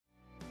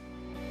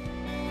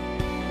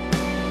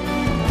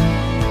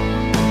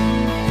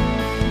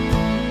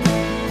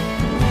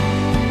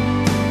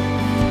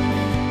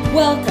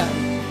Welcome.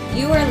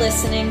 You are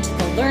listening to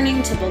the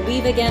Learning to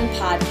Believe Again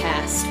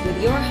podcast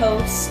with your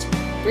host,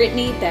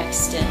 Brittany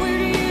Bexton. Where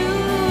do you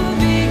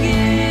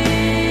begin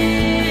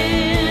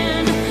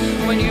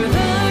when you're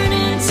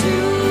learning to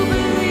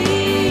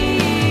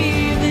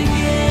believe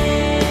again?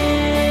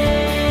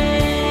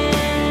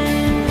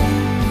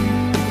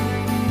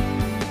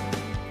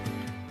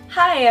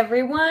 Hi,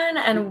 everyone,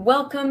 and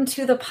welcome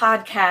to the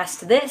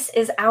podcast. This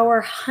is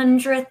our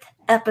 100th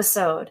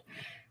episode.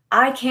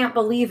 I can't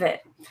believe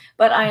it,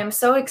 but I am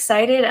so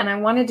excited, and I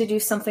wanted to do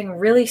something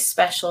really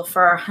special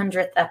for our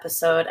 100th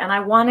episode, and I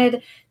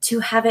wanted to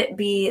have it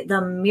be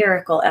the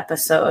miracle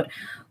episode,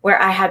 where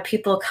I had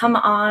people come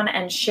on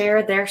and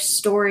share their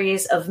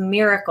stories of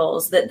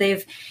miracles that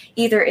they've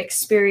either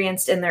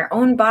experienced in their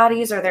own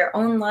bodies or their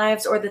own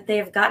lives, or that they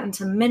have gotten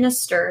to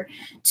minister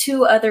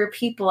to other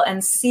people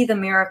and see the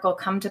miracle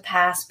come to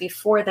pass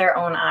before their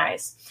own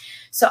eyes.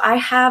 So I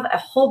have a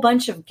whole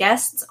bunch of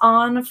guests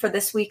on for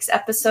this week's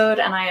episode,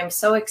 and I am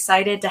so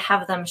excited to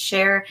have them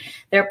share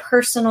their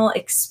personal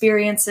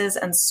experiences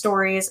and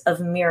stories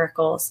of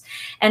miracles.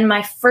 And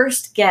my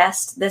first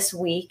guest this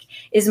week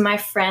is my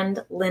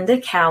friend,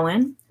 Linda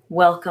Cowan.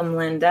 Welcome,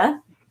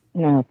 Linda.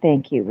 No,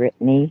 thank you,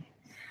 Brittany.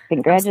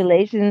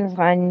 Congratulations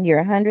on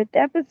your 100th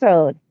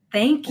episode.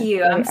 Thank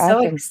you. I'm so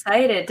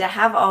excited to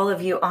have all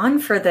of you on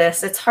for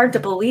this. It's hard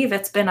to believe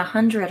it's been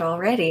 100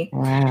 already.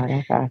 Wow,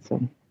 that's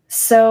awesome.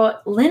 So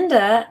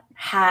Linda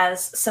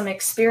has some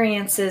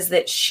experiences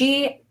that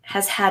she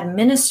has had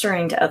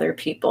ministering to other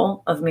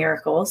people of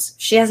miracles.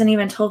 She hasn't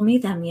even told me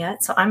them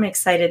yet, so I'm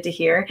excited to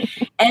hear.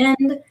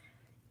 And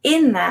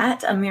in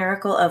that, a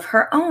miracle of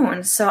her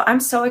own. So I'm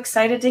so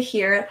excited to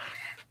hear.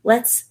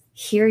 Let's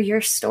hear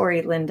your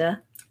story, Linda.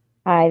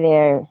 Hi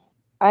there.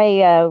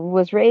 I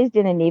was raised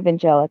in an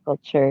evangelical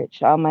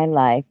church all my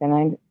life, and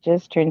I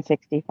just turned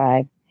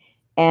 65.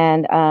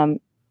 And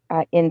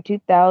in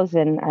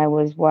 2000, I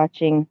was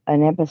watching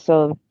an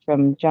episode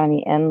from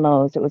Johnny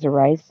Enlow's. It was a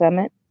Rise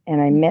Summit,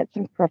 and I met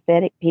some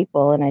prophetic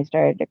people, and I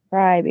started to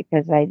cry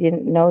because I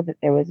didn't know that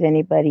there was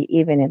anybody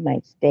even in my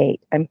state.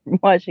 I'm from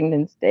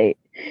Washington State.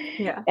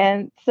 Yeah.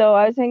 And so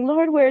I was saying,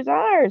 Lord, where's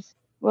ours?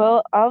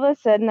 Well, all of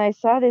a sudden, I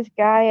saw this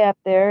guy up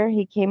there.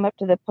 He came up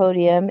to the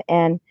podium,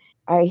 and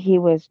he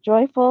was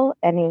joyful,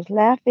 and he was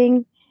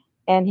laughing,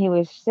 and he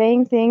was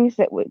saying things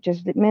that would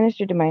just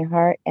ministered to my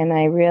heart, and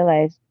I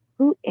realized,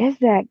 who is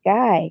that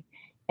guy?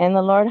 And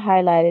the Lord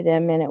highlighted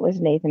him, and it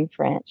was Nathan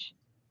French.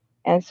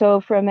 And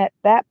so from at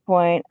that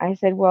point, I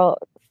said, well,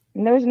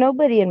 there's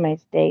nobody in my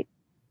state.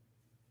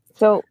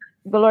 So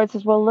the Lord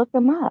says, well, look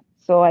him up.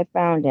 So I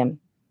found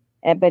him.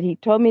 But he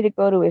told me to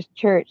go to his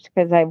church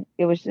because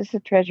it was just a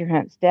treasure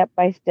hunt, step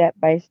by step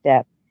by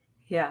step.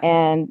 Yeah.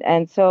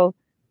 And so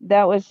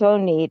that was so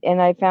neat.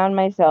 And I found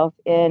myself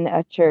in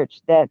a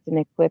church that's an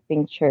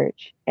equipping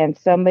church and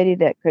somebody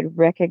that could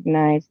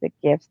recognize the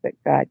gifts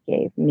that God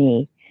gave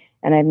me.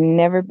 And I've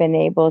never been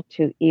able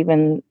to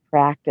even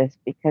practice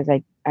because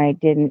I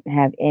didn't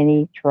have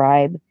any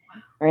tribe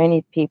or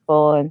any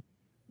people. And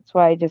that's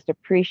why I just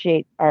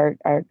appreciate our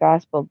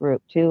gospel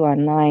group too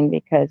online,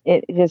 because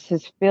it just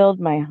has filled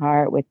my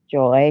heart with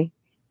joy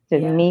to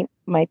meet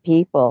my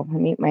people,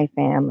 meet my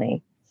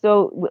family.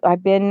 So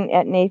I've been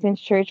at Nathan's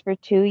church for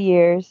 2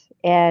 years,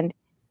 and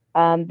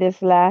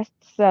this last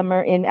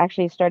summer,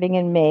 starting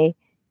in May,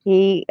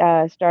 he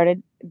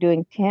started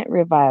doing tent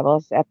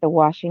revivals at the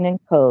Washington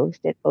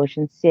coast at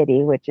Ocean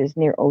City, which is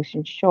near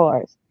Ocean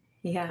Shores.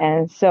 Yeah.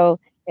 And so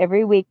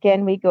every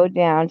weekend we go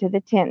down to the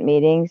tent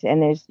meetings,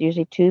 and there's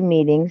usually 2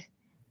 meetings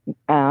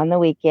on the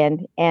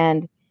weekend.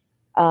 And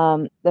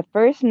the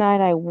first night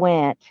I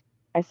went,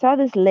 I saw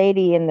this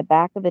lady in the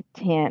back of the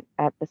tent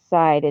at the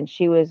side, and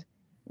she was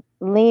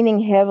leaning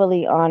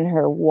heavily on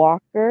her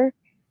walker,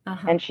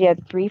 and she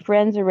had 3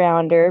 friends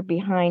around her,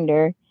 behind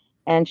her,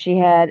 and she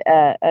had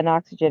an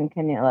oxygen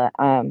cannula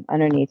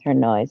underneath her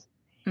nose.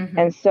 Mm-hmm.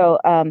 And so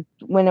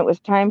when it was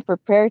time for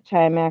prayer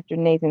time after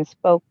Nathan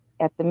spoke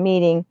at the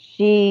meeting,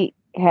 she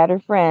had her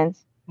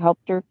friends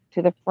helped her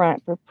to the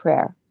front for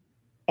prayer.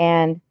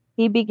 And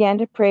he began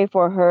to pray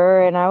for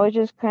her, and I was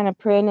just kind of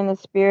praying in the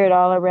spirit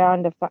all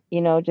around to,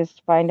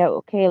 just find out,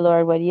 okay,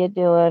 Lord, what are you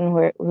doing?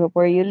 Where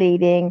are you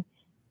leading?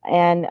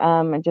 And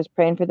just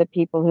praying for the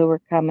people who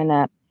were coming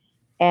up.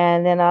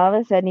 And then all of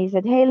a sudden he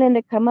said, hey,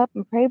 Linda, come up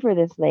and pray for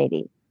this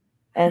lady.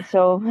 And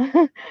so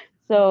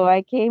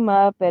I came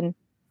up and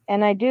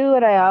I do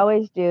what I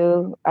always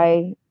do.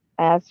 I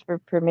asked for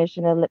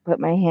permission to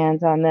put my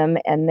hands on them.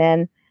 And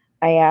then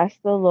I asked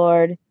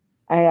Holy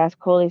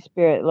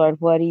Spirit, Lord,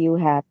 what do you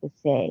have to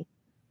say?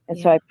 And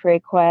so I pray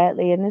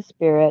quietly in the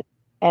Spirit.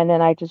 And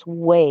then I just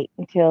wait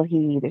until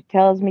he either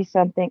tells me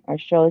something or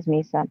shows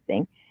me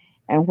something.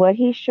 And what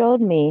he showed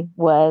me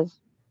was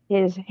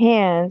his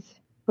hands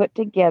put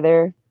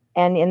together,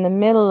 and in the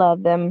middle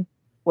of them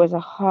was a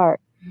heart.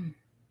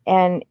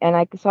 And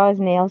I saw his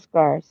nail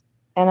scars.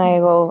 And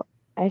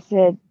I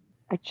said,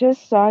 I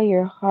just saw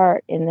your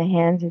heart in the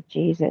hands of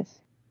Jesus.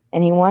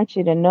 And he wants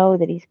you to know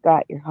that he's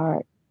got your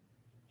heart.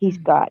 He's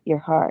got your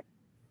heart.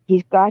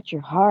 He's got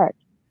your heart.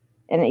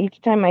 And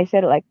each time I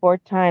said it like 4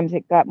 times,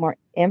 it got more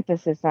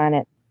emphasis on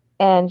it.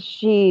 And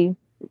she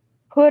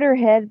put her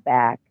head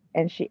back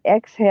and she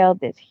exhaled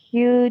this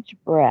huge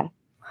breath.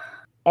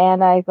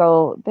 And I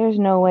go, there's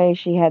no way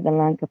she had the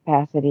lung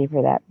capacity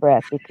for that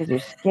breath because her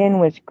skin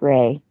was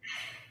gray.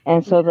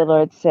 And so the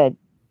Lord said,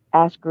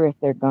 ask her if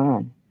they're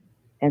gone.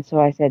 And so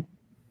I said,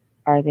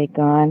 are they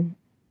gone?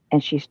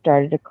 And she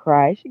started to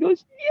cry. She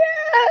goes,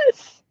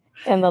 yes.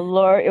 And the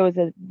Lord, it was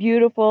a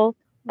beautiful,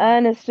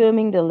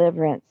 unassuming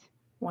deliverance.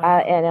 Wow.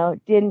 And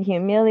it didn't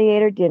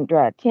humiliate her, didn't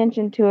draw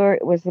attention to her.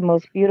 It was the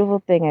most beautiful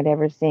thing I'd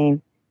ever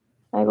seen.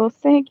 I go,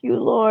 thank you,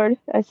 Lord.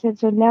 I said,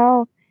 so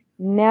now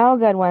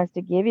God wants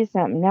to give you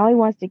something. Now he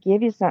wants to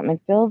give you something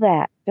and fill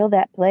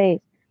that place.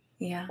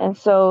 Yeah. And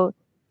so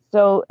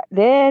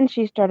then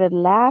she started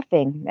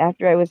laughing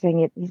after I was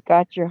saying, he's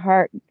got your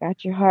heart.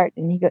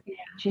 And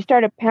she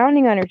started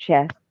pounding on her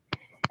chest.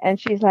 And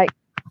she's like,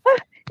 ah,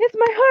 it's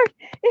my heart.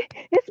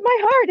 It's my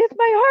heart. It's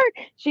my heart.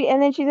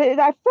 And then she said,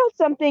 I felt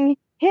something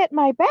hit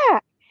my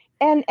back.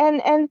 And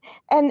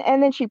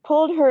then she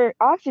pulled her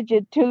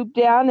oxygen tube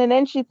down, and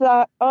then she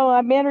thought, oh,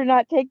 I better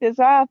not take this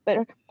off.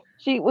 But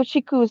she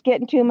was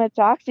getting too much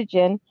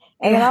oxygen.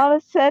 And then all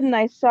of a sudden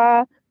I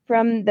saw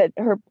from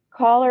her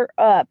collar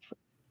up,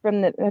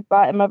 from the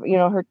bottom of,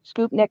 her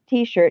scoop neck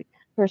t-shirt,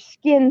 her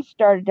skin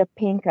started to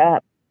pink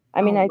up.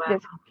 I mean,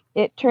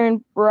 it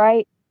turned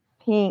bright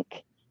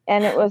pink.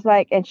 And it was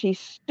like, and she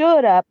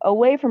stood up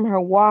away from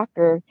her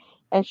walker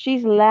and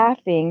she's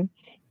laughing.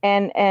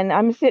 And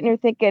I'm sitting here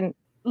thinking,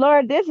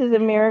 Lord, this is a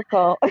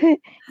miracle.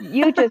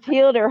 You just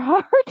healed her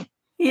heart.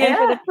 Yeah. And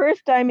for the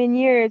first time in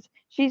years,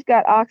 she's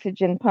got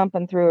oxygen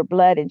pumping through her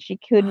blood and she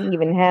couldn't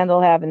even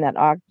handle having that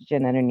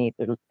oxygen underneath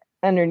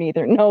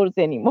her nose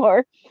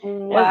anymore.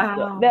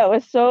 Wow. That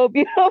was so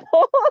beautiful.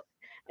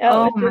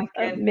 Oh was my just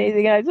goodness.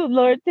 amazing. I said,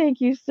 Lord,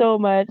 thank you so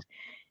much.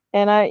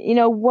 And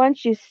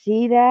once you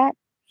see that,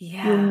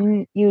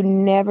 Yeah. you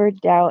never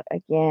doubt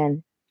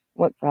again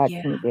what God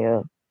Yeah. can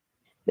do.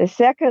 The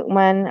second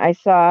one I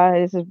saw,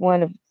 this is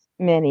one of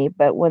many,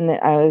 but one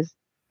that I was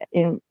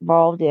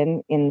involved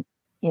in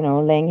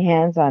laying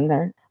hands on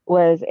her,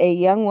 was a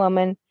young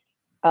woman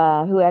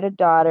who had a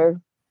daughter.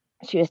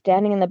 She was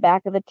standing in the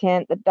back of the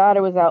tent. The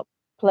daughter was out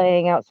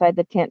playing outside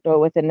the tent door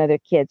with another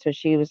kid, so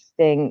she was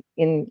staying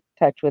in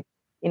touch with,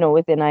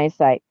 within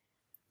eyesight.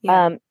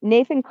 Yeah.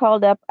 Nathan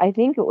called up, I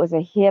think it was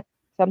a hip,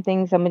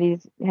 somebody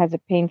has a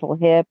painful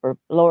hip or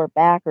lower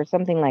back or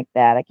something like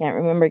that. I can't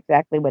remember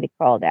exactly what he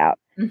called out.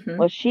 Mhm.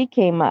 Well, she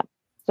came up.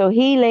 So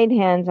he laid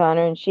hands on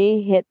her and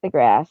she hit the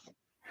grass.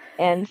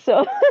 And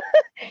so,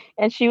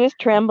 and she was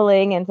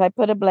trembling. And so I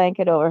put a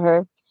blanket over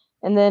her.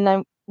 And then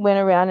I went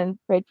around and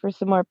prayed for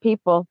some more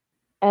people.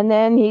 And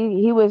then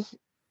he was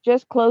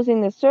just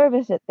closing the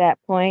service at that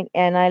point.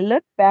 And I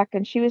looked back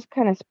and she was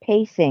kind of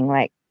pacing,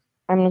 like,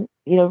 I'm,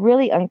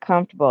 really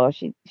uncomfortable.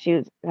 She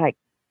was like,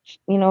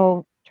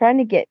 trying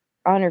to get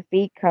on her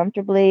feet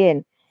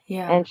comfortably.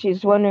 Yeah. And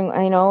she's wondering,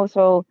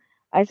 so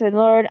I said,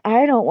 Lord,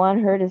 I don't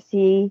want to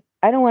see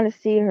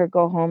her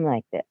go home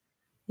like this.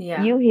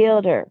 Yeah. You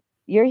healed her.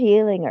 You're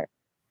healing her.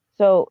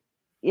 So,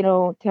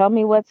 tell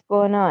me what's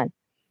going on.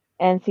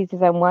 And she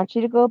says, I want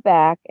you to go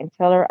back and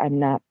tell her I'm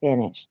not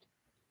finished.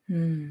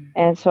 Hmm.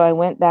 And so I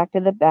went back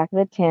to the back of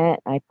the tent.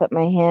 I put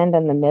my hand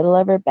on the middle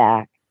of her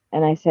back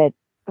and I said,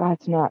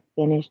 God's not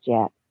finished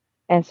yet.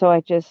 And so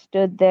I just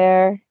stood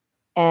there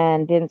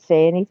and didn't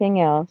say anything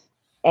else.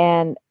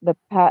 And the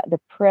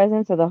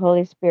presence of the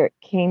Holy Spirit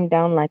came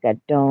down like a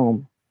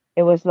dome.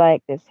 It was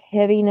like this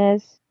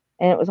heaviness,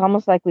 and it was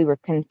almost like we were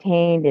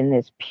contained in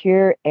this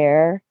pure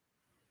air.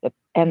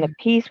 And the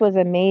peace was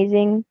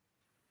amazing,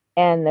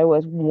 and there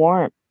was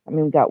warmth. I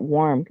mean, we got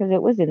warm because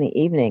it was in the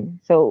evening,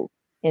 so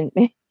in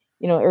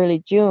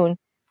early June,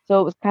 so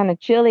it was kind of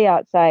chilly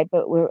outside,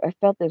 but I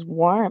felt this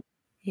warmth.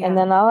 Yeah. And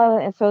then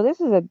and so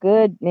this is a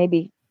good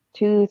maybe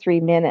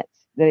 2-3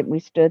 minutes that we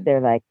stood there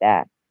like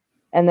that.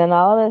 And then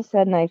all of a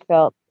sudden I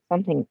felt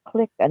something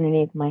click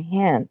underneath my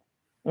hand,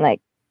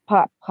 like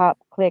pop, pop,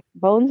 click,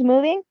 bones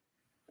moving.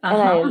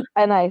 Uh-huh.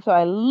 So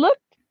I looked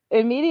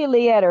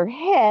immediately at her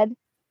head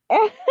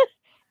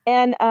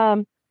and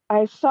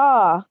I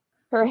saw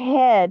her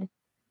head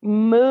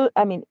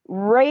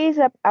raise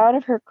up out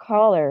of her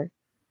collar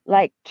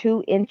like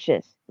 2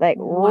 inches, like,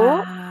 whoa.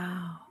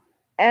 Wow.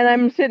 And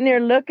I'm sitting there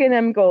looking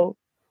and go,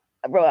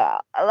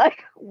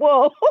 like,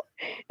 whoa.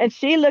 And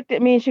she looked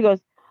at me and she goes,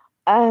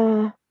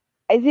 I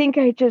think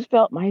I just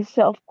felt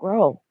myself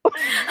grow.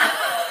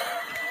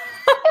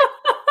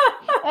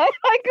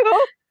 I go,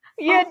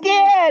 you Oh my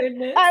did.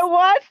 goodness. I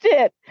watched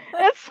it.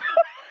 And so,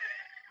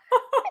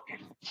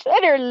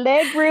 and her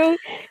leg grew.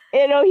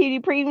 He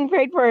even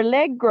prayed for her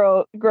leg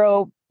grow.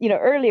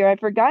 Earlier I'd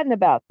forgotten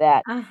about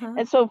that. Uh-huh.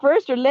 And so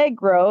first her leg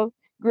grew,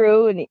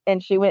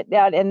 and she went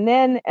down, and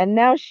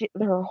now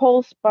her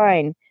whole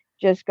spine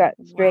just got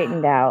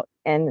straightened out.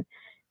 And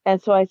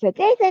so I said,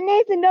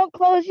 Nathan, don't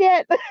close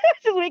yet.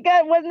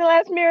 Wasn't the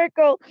last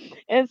miracle.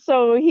 And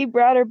so he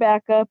brought her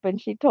back up and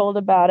she told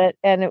about it.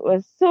 And it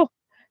was so,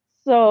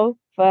 so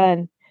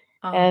fun.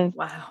 Oh, And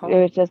wow. it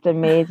was just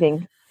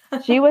amazing.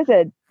 She was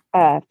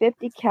a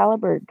 50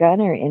 caliber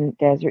gunner in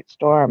Desert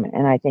Storm,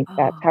 and I think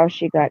that's how Oh,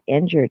 she got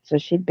injured. So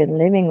she'd been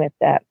living with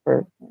that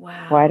for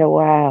quite wow. a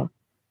while.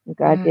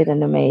 God did Mm,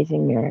 an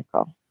amazing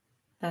miracle.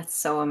 that's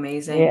so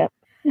amazing. Yeah.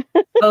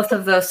 Both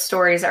of those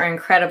stories are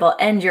incredible,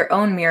 and your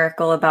own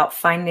miracle about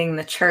finding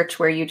the church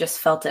where you just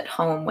felt at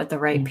home with the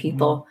right Mhm.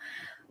 people.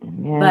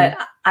 Amen. But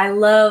I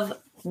love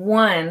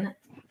one,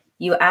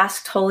 you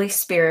asked Holy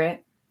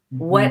Spirit,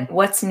 Mhm.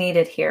 what's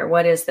needed here?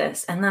 What is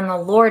this? And then the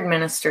Lord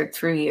ministered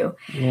through you.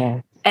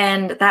 Yeah.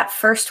 And that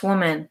first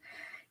woman,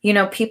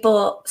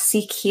 people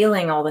seek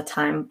healing all the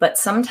time, but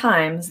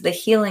sometimes the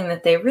healing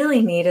that they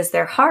really need is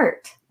their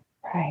heart.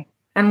 Right.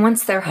 And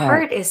once their Right.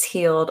 heart is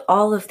healed,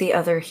 all of the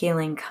other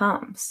healing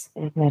comes.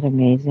 Isn't that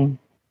amazing?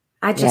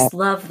 I Yeah. just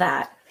love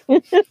that.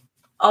 That's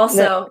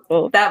Also,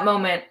 cool. that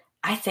moment,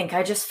 I think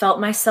I just felt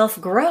myself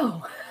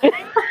grow.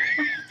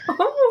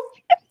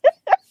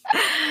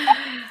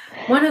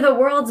 One of the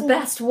world's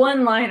best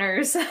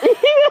one-liners.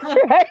 That's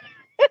right.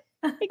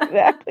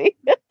 Exactly.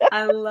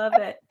 I love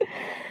it.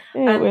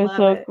 I It was love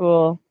so it.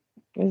 cool.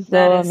 It was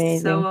That so is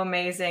so amazing.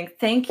 amazing.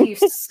 Thank you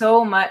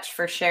so much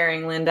for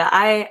sharing, Linda.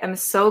 I am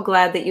so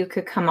glad that you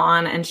could come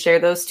on and share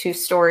those two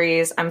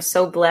stories. I'm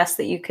so blessed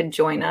that you could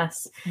join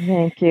us.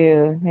 Thank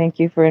you. Thank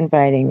you for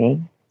inviting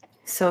me.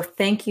 So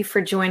thank you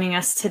for joining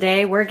us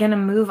today. We're going to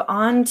move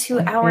on to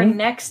our Okay.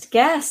 next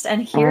guest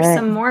and All hear right.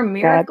 some more God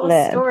miracle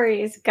bless.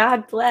 stories.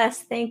 God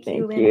bless. Thank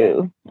you, Thank Linda.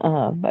 you.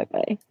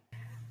 Bye-bye.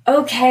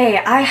 Okay,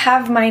 I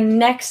have my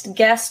next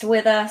guest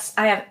with us.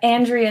 I have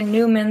Andrea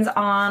Newmans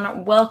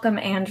on. Welcome,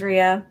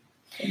 Andrea.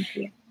 Thank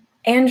you.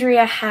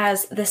 Andrea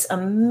has this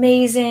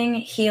amazing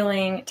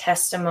healing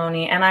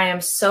testimony, and I am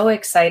so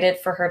excited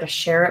for her to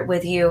share it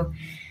with you.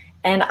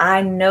 And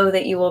I know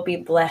that you will be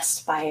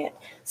blessed by it.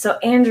 So,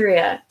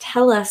 Andrea,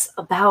 tell us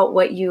about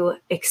what you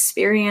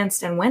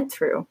experienced and went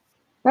through.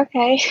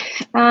 Okay.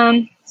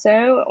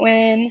 So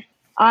when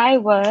I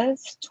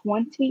was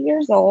 20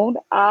 years old,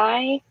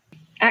 I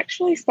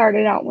actually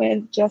started out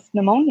with just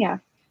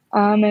pneumonia.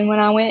 And when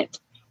I went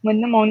with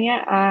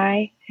pneumonia,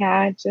 I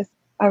had just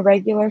a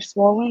regular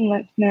swollen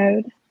lymph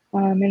node.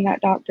 And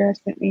that doctor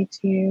sent me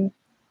to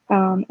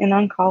an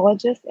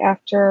oncologist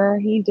after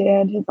he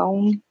did his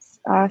own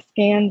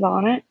scans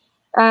on it.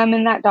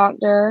 And that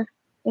doctor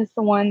is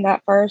the one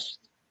that first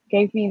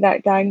gave me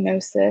that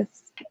diagnosis.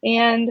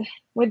 And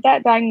with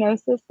that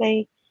diagnosis,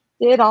 they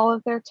did all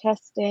of their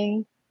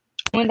testing.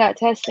 With that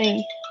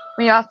testing,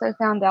 we also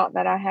found out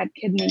that I had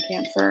kidney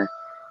cancer.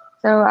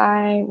 So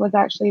I was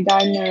actually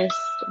diagnosed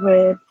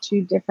with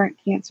 2 different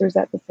cancers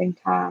at the same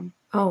time.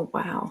 Oh,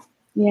 wow.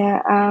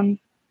 Yeah,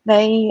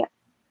 they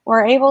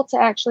were able to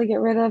actually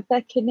get rid of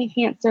the kidney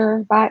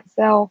cancer by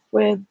itself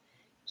with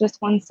just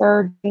one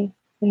surgery,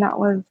 and that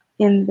was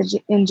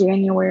in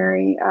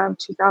January of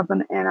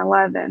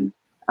 2011.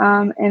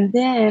 And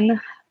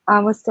then I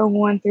was still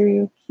going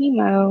through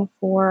chemo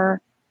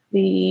for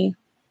the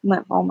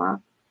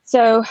lymphoma.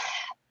 So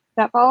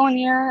that following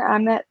year, I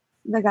met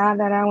the guy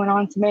that I went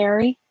on to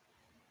marry.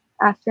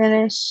 I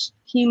finished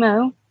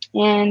chemo,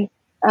 and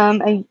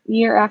a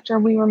year after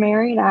we were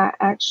married, I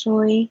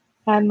actually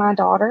had my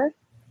daughter,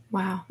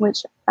 Wow.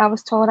 which I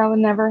was told I would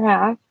never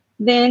have.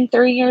 Then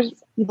 3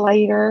 years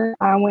later,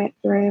 I went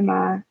through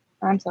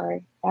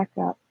back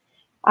up.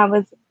 I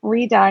was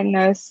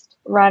re-diagnosed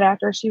right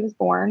after she was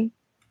born.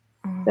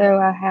 So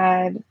I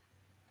had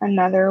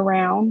another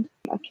round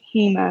of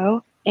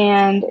chemo.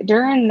 And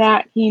during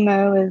that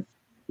chemo is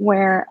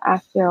where I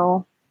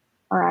feel,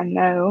 or I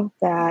know,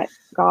 that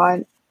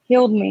God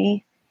healed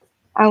me.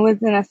 I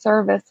was in a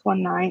service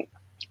one night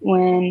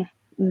when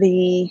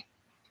the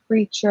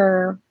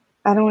preacher,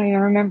 I don't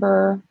even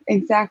remember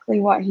exactly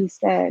what he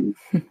said.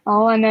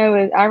 All I know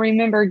is I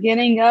remember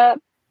getting up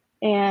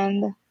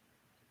and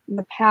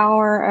the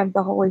power of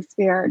the Holy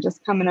Spirit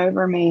just coming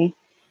over me.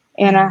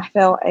 And I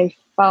felt a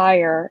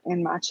fire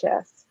in my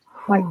chest,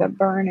 like the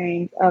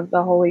burning of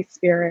the Holy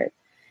Spirit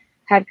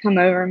had come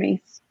over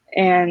me.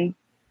 And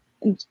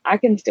I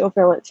can still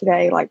feel it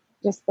today, like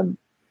just the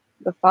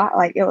fire,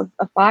 like it was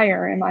a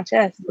fire in my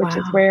chest, which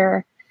is Wow.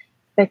 where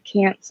the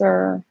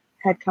cancer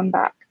had come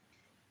back.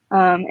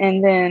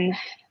 And then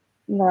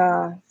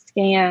the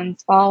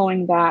scans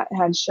following that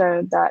had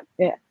showed that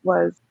it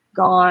was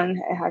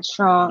gone. It had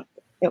shrunk.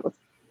 It was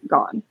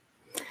gone.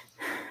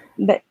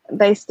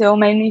 They still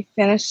made me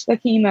finish the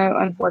chemo,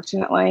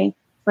 unfortunately,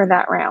 for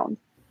that round.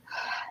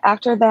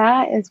 After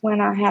that is when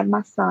I had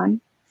my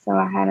son. So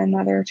I had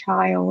another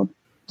child.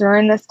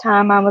 During this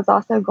time, I was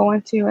also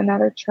going to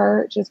another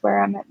church, is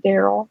where I met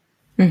Daryl.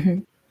 Mm-hmm.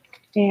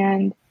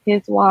 And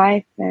his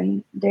wife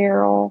and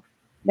Daryl,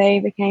 they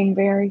became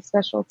very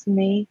special to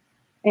me.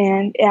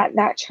 And at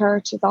that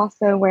church is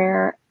also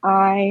where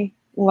I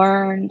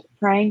learned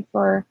praying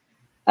for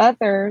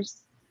others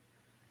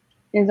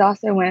is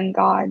also when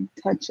God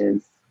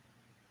touches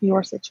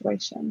your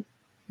situation.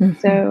 Mm-hmm.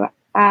 So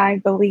I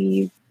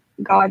believe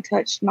God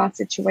touched my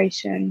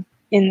situation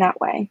in that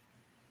way.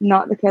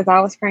 Not because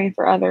I was praying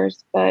for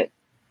others, but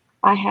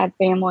I had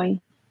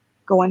family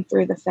going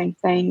through the same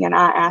thing, and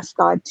I asked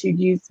God to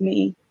use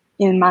me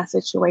in my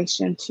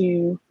situation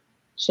to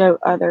show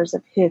others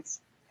of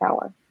his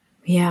power.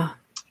 Yeah.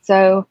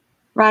 So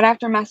right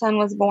after my son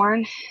was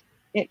born,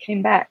 it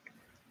came back.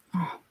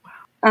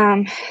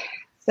 Oh,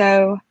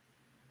 So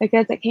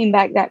because it came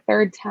back that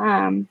third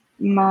time,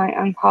 my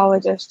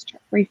oncologist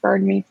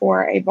referred me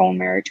for a bone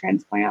marrow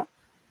transplant.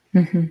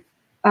 Mm-hmm.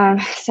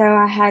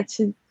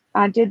 So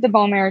I did the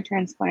bone marrow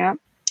transplant.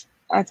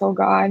 I told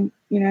God,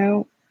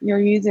 you're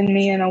using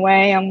me in a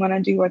way. I'm going to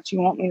do what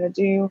you want me to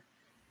do.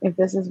 If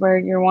this is where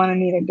you're wanting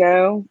me to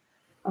go,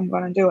 I'm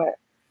going to do it.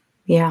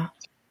 Yeah.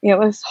 It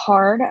was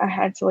hard. I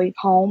had to leave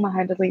home. I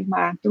had to leave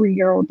my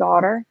 3-year-old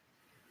daughter.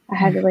 I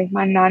had to leave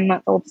my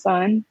 9-month-old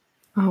son.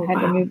 Oh, I had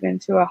to wow. move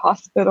into a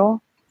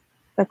hospital.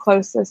 The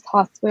closest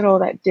hospital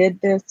that did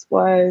this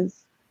was,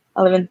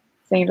 I live in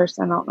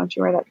Sanderson. I don't know if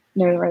you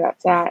know where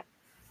that's at.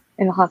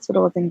 And the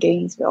hospital was in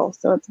Gainesville.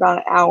 So it's about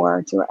an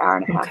hour to an hour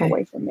and a half Okay.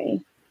 away from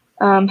me.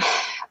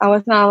 I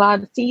was not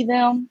allowed to see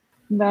them,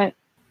 but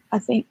I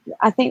think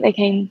they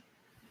came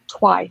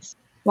twice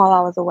while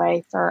I was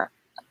away for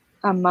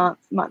a month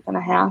and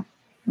a half.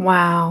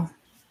 Wow.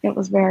 It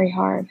was very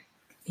hard.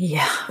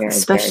 Yeah. Very,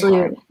 Especially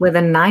very hard. with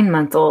a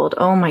 9-month-old.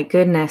 Oh my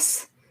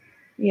goodness.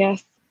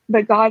 Yes.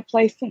 But God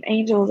placed some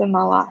angels in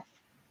my life.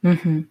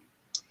 Mm-hmm.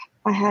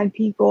 I had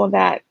people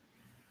that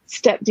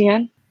stepped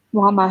in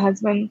while my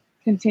husband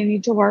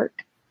continued to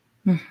work.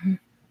 Mm-hmm.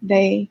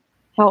 They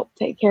helped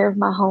take care of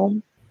my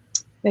home.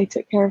 They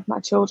took care of my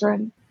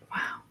children.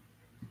 Wow.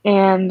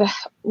 And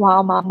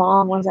while my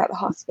mom was at the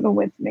hospital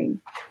with me,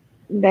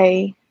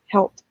 they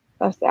helped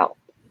us out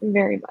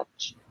very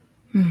much.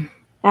 Mm.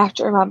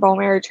 After my bone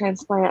marrow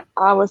transplant,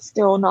 I was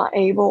still not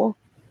able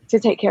to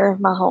take care of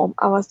my home.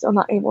 I was still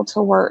not able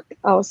to work.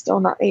 I was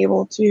still not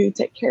able to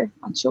take care of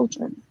my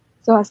children.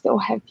 So I still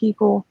have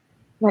people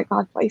that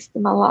God placed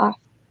in my life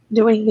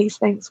doing these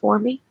things for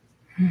me.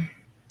 Mm.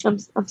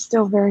 I'm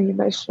still very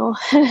emotional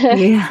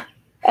Yeah.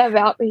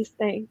 about these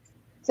things.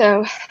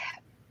 So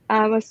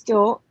I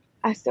still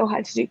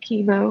had to do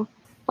chemo.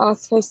 I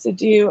was supposed to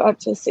do up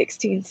to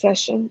 16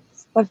 sessions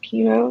of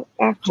chemo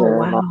after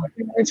my wow. bone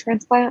marrow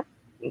transplant.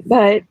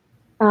 But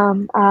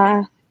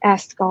I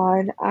asked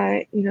God,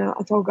 I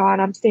told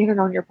God, I'm standing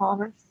on your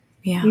promise.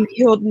 Yeah. You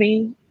healed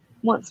me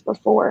once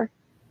before.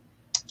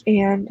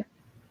 And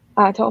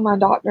I told my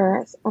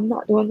doctor, I'm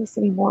not doing this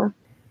anymore.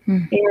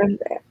 Mm. And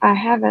I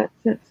haven't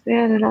since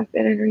then. And I've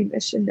been in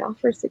remission now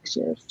for 6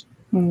 years.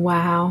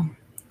 Wow.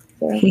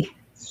 So,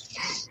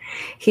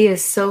 He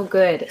is so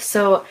good.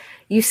 So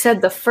you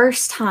said the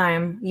first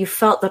time you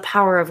felt the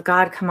power of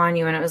God come on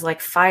you and it was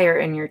like fire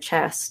in your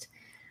chest.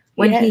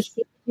 When he yes,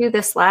 healed you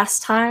this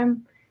last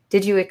time,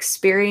 did you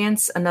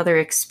experience another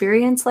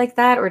experience like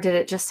that or did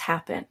it just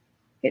happen?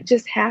 it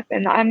just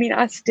happened. I mean,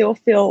 I still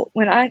feel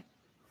when I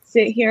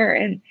sit here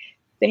and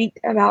think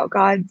about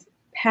God's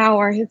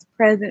power, his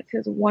presence,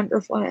 his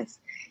wonderfulness,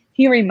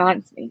 he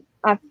reminds me.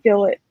 I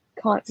feel it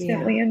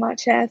constantly in my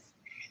chest.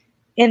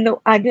 And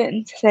I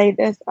didn't say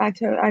this. I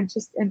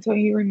just until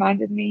you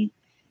reminded me.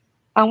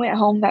 I went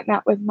home that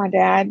night with my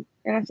dad,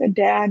 and I said,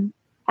 "Dad,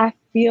 I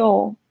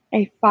feel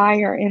a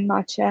fire in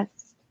my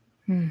chest.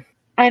 Hmm.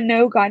 I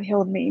know God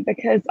healed me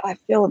because I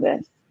feel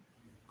this."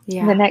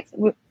 Yeah. The next,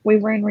 we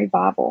were in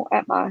revival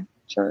at my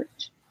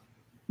church.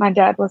 My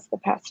dad was the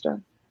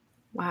pastor.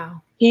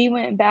 Wow. He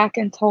went back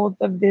and told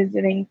the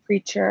visiting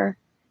preacher.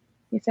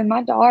 He said,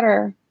 "My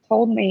daughter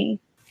told me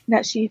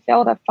that she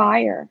felt a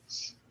fire.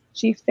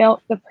 She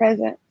felt the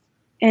presence."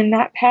 And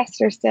that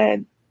pastor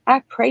said,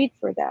 "I prayed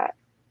for that.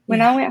 When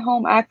I went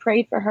home, I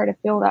prayed for her to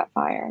feel that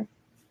fire."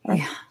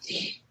 Yeah.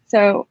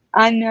 So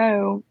I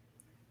know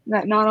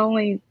that not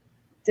only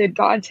did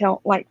God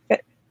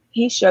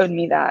he showed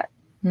me that,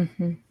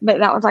 Mm-hmm. but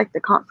that was like the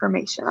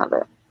confirmation of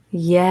it.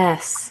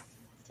 Yes.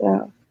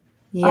 So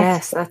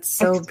Yes. That's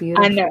so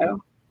beautiful. I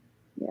know.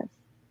 Yes.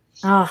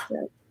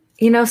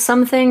 Oh,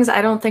 some things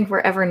I don't think we're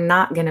ever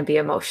not going to be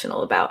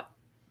emotional about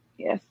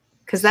Yes.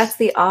 because that's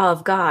the awe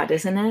of God,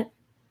 isn't it?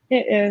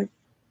 It is.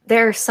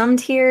 There are some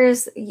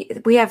tears.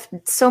 We have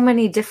so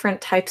many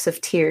different types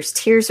of tears.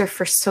 Tears are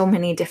for so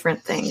many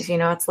different things.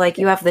 It's like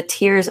you have the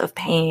tears of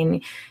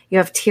pain, you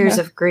have tears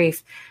of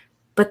grief,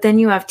 but then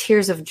you have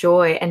tears of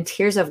joy and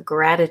tears of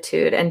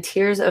gratitude and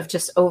tears of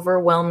just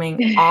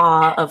overwhelming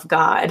awe of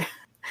God.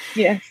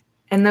 Yes.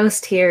 And those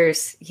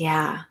tears,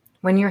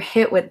 when you're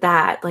hit with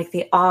that, like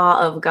the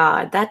awe of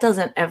God, that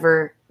doesn't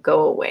ever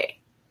go away.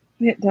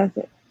 It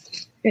doesn't.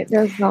 It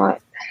does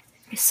not.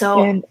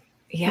 So, And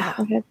yeah.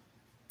 go ahead.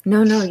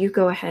 No, you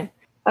go ahead.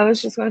 I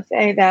was just going to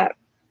say that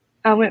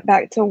I went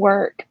back to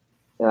work.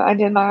 So I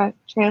did my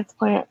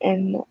transplant,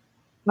 and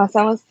my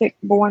son was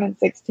born in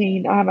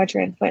 16. I had my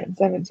transplant in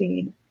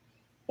 17.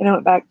 And I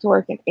went back to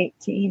work in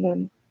 18.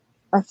 And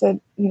I said,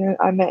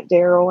 I met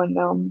Daryl and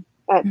them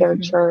at their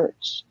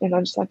church. And I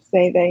just have to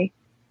say they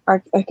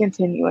are a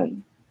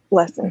continuing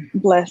blessing.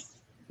 Bless,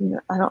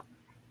 I don't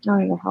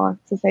even know how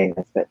to say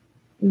this, but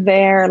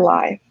their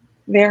life,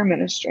 their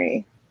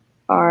ministry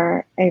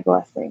are a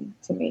blessing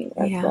to me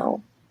as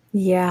well.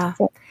 Yeah.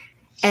 So,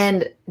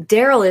 And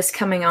Daryl is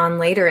coming on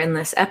later in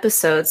this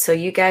episode, so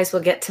you guys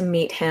will get to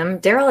meet him.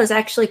 Daryl has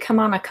actually come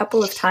on a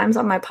couple of times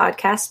on my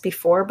podcast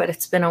before, but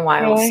it's been a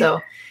while. Really? So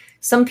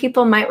some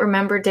people might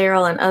remember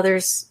Daryl and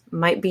others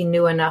might be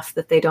new enough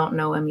that they don't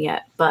know him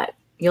yet, but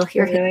you'll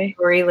hear his Really?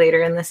 story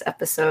later in this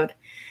episode.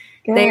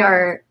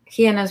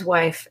 He and his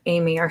wife,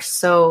 Amy, are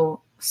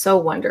so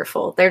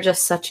wonderful. They're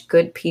just such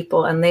good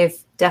people, and they've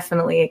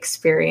definitely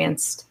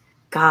experienced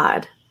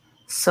God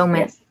so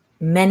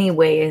many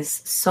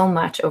ways, so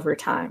much over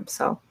time.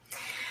 So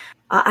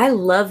I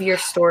love your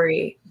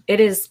story.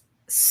 It is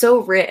so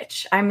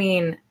rich. I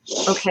mean,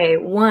 okay,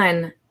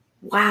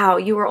 wow,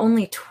 you were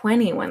only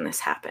 20 when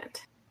this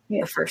happened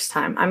the first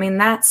time. I mean,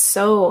 that's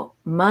so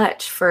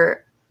much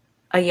for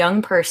a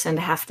young person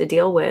to have to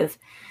deal with.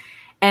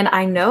 And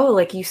I know,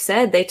 like you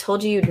said, they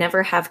told you you'd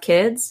never have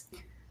kids.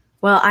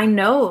 Well, I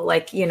know,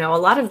 like, a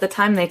lot of the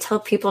time they tell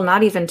people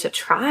not even to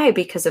try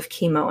because of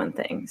chemo and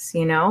things,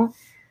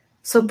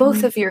 So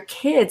both of your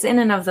kids in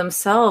and of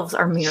themselves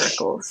are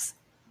miracles.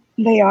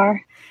 They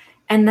are.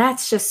 And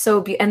that's just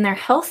so beautiful. And they're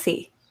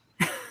healthy.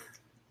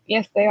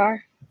 Yes, they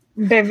are.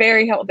 They're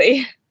very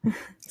healthy.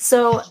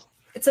 So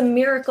it's a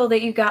miracle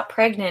that you got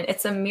pregnant.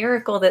 It's a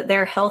miracle that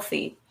they're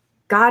healthy.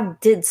 God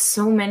did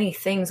so many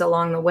things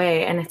along the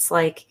way. And it's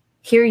like,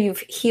 here you've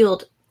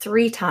healed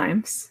 3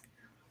 times.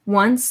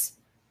 Once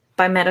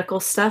by medical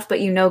stuff, but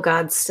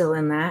God's still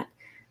in that.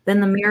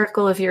 Then the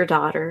miracle of your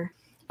daughter.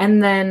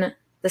 And then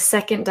the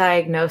second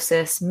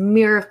diagnosis,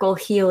 miracle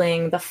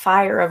healing, the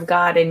fire of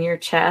God in your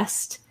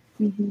chest.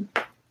 Mm-hmm.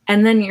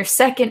 And then your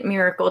second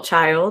miracle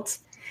child.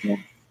 Yeah.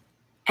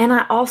 And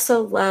I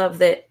also love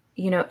that,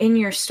 in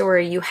your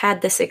story, you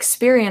had this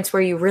experience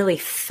where you really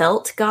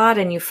felt God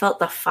and you felt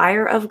the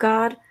fire of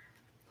God.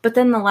 But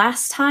then the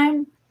last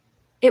time,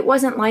 it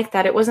wasn't like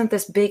that. It wasn't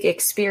this big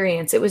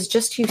experience. It was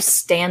just you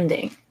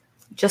standing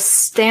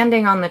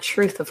on the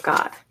truth of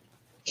God.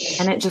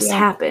 And it just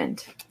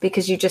happened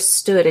because you just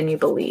stood and you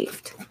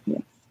believed. Yeah.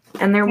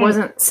 And there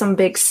wasn't some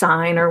big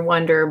sign or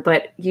wonder,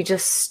 but you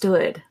just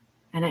stood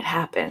and it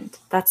happened.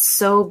 That's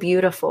so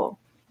beautiful.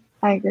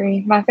 I agree.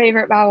 My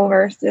favorite Bible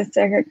verse is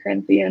 2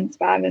 Corinthians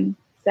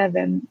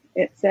 5:7.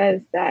 It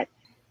says that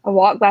I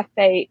walk by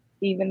faith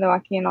even though I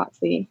cannot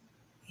see.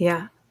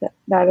 Yeah.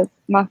 That is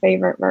my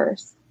favorite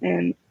verse.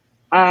 And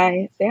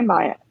I stand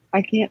by it.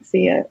 I can't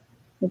see it.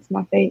 It's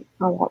my faith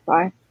I walk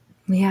by.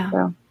 Yeah.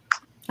 So.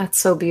 That's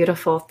so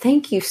beautiful.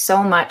 Thank you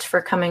so much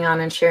for coming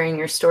on and sharing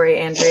your story,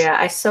 Andrea.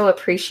 I so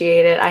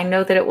appreciate it. I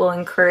know that it will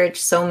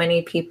encourage so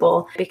many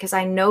people because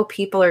I know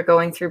people are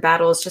going through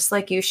battles just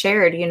like you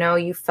shared.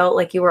 You felt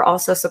like you were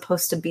also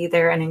supposed to be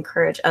there and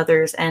encourage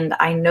others. And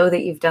I know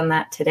that you've done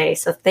that today.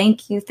 So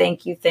thank you,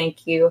 thank you,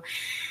 thank you.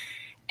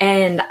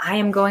 And I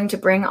am going to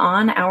bring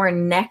on our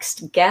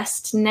next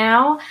guest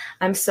now.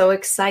 I'm so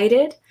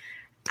excited.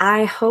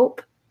 I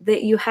hope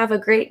that you have a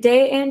great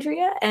day,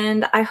 Andrea,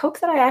 and I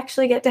hope that I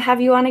actually get to have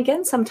you on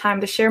again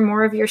sometime to share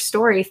more of your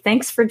story.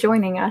 Thanks for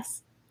joining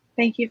us.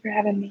 Thank you for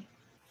having me.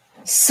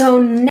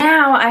 So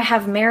now I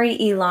have Mary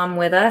Elam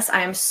with us.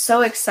 I am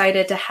so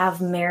excited to have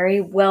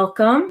Mary.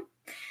 Welcome.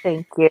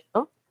 Thank you.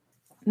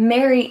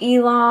 Mary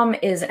Elam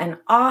is an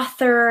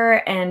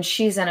author, and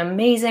she's an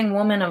amazing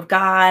woman of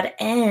God,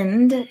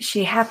 and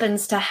she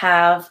happens to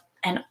have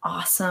an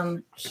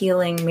awesome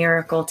healing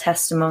miracle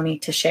testimony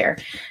to share.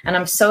 And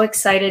I'm so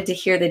excited to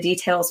hear the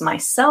details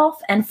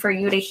myself and for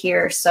you to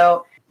hear.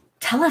 So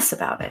tell us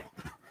about it.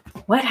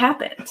 What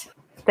happened?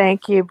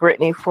 Thank you,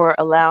 Brittany, for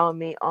allowing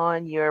me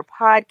on your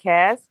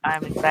podcast.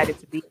 I'm excited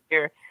to be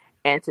here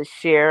and to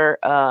share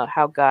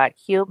how God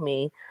healed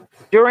me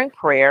during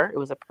prayer. It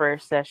was a prayer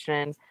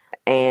session,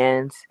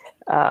 and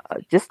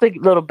just a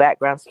little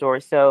background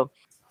story. So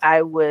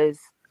I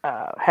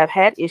have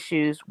had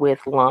issues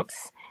with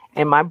lumps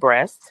in my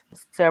breast.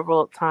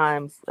 Several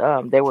times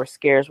there were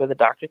scares where the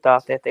doctor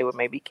thought that they were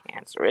maybe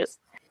cancerous,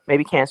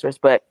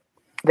 but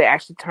they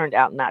actually turned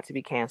out not to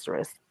be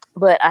cancerous.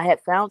 But I had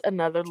found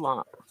another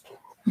lump.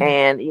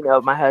 And,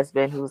 my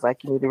husband, he was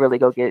like, you need to really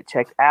go get it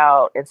checked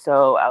out. And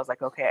so I was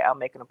like, okay, I'll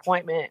make an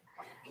appointment.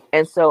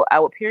 And so I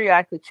would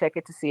periodically check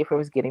it to see if it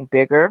was getting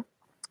bigger.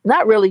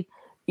 Not really,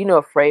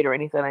 afraid or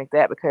anything like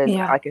that, because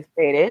like I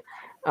stated,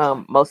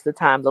 most of the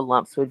time the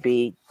lumps would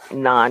be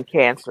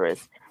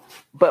non-cancerous.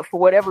 But for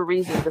whatever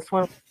reason, this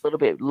one was a little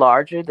bit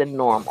larger than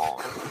normal.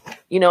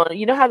 You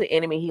know how the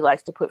enemy, he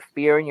likes to put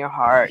fear in your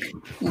heart.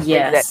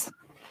 Yes.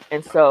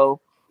 And so,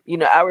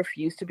 I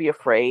refused to be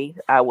afraid.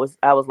 I was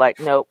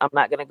like, no, I'm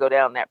not going to go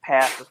down that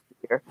path of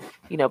fear,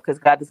 because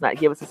God does not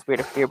give us a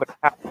spirit of fear, but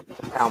a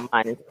sound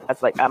mind. And I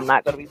was like, I'm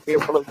not going to be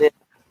fearful of this.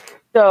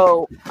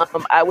 So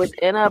I was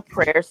in a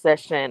prayer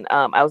session.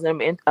 I was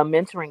in a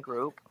mentoring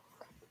group,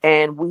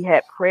 and we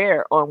had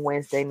prayer on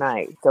Wednesday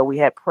night. So we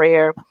had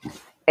prayer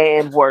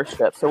and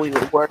worship. So we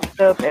would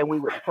worship and we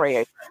would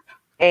pray.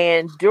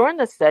 And during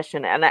the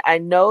session, and I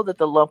know that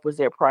the lump was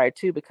there prior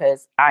to,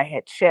 because I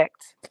had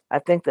checked, I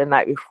think the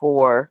night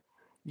before,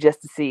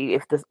 just to see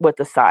what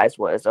the size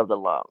was of the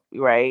lump,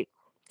 right?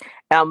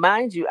 Now,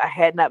 mind you, I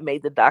had not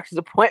made the doctor's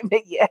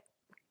appointment yet.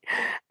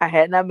 I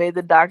had not made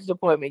the doctor's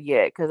appointment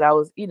yet because I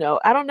was,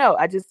 I don't know.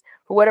 I just,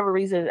 for whatever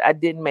reason, I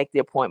didn't make the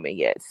appointment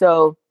yet.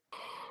 So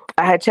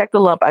I had checked the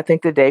lump, I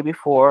think the day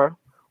before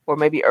or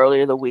maybe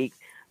earlier the week.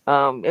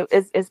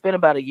 It's been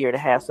about a year and a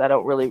half, so I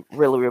don't really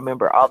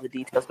remember all the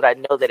details, but I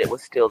know that it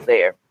was still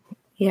there.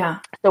 Yeah.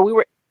 So we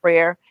were in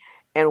prayer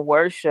and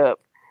worship,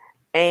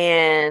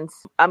 and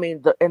I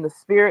mean, the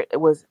spirit,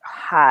 it was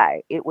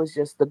high. It was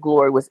just, the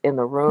glory was in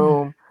the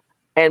room.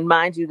 And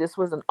mind you, this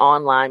was an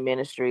online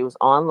ministry. It was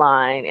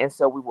online, and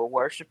so we were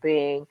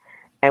worshiping,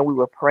 and we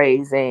were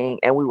praising,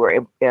 and we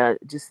were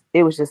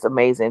it was just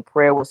amazing.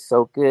 Prayer was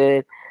so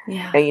good.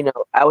 Yeah. And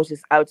I was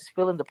just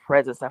feeling the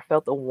presence. I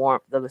felt the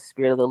warmth of the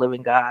Spirit of the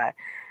living God.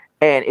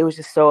 And it was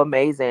just so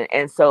amazing.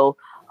 And so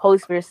Holy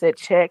Spirit said,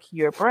 check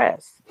your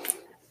breast.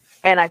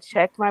 And I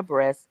checked my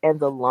breast, and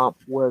the lump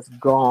was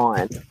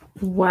gone.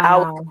 I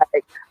Wow. was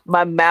like,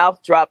 my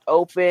mouth dropped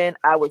open.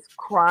 I was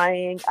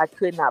crying. I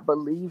could not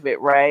believe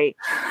it. Right.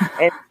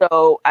 And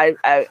so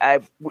I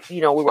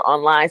we were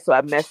online. So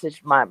I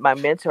messaged my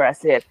mentor. I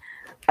said,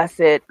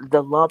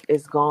 the lump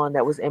is gone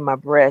that was in my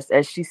breast.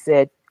 And she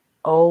said,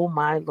 oh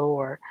my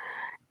Lord,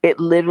 it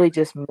literally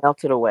just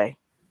melted away.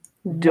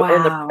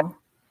 Wow.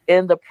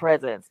 In the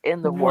presence,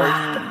 in the worship,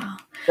 Wow.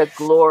 the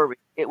glory.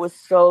 It was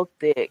so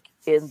thick.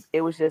 And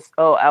it was just,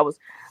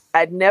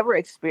 I'd never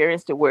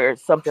experienced it where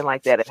something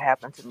like that had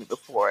happened to me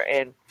before.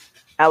 And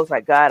I was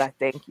like, God, I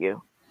thank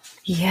you.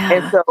 Yeah.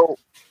 And so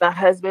my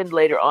husband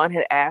later on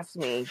had asked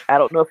me, I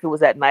don't know if it was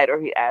that night or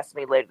he asked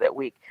me later that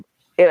week,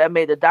 if I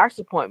made the doctor's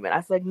appointment. I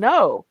was like,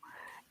 no.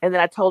 And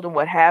then I told him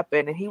what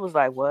happened, and he was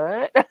like,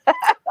 what?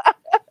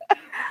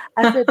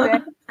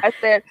 I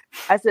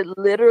said,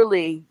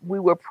 literally, we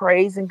were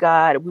praising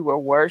God, we were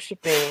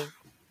worshiping,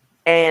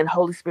 and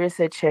Holy Spirit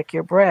said, check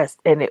your breast.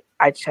 And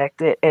I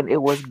checked it, and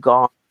it was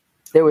gone.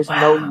 There was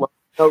no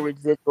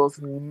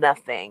residuals,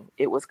 nothing.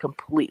 It was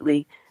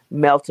completely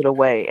melted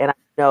away. And I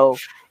know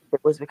it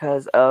was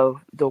because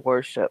of the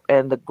worship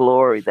and the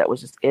glory that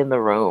was just in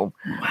the room.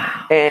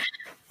 Wow. And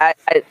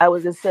I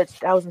was in such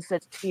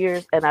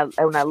tears. And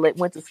when I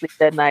went to sleep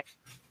that night,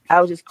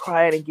 I was just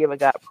crying and giving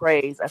God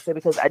praise. I said,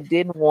 because I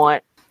didn't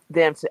want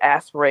them to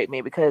aspirate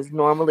me, because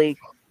normally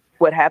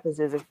what happens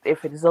is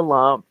if it is a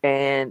lump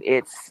and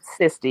it's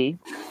cysty,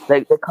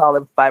 they call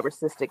them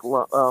fibrocystic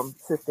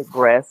cystic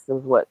breasts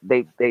is what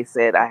they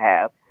said I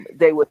have.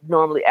 They would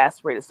normally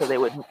aspirate it, so they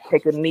would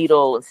take a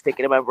needle and stick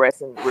it in my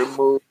breast and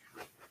remove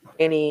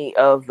any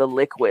of the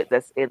liquid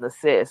that's in the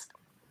cyst.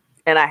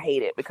 And I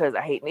hate it because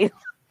I hate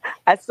needles.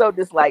 I so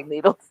dislike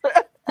needles.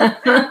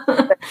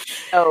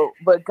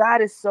 But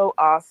God is so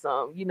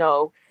awesome.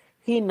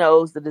 He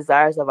knows the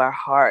desires of our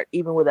heart,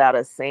 even without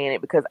us saying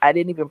it, because I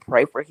didn't even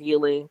pray for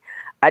healing.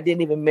 I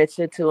didn't even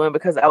mention it to him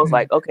because I was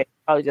like, okay,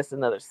 probably just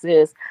another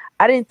cyst.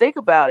 I didn't think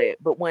about it.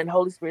 But when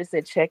Holy Spirit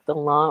said, check the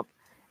lump,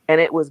 and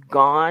it was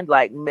gone,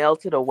 like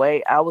melted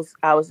away, I was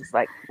just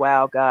like,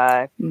 wow,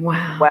 God.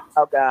 Wow.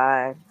 Wow,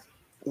 God.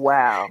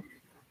 Wow.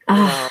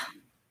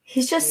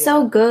 He's just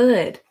so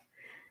good.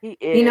 He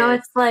is.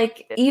 It's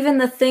like, even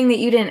the thing that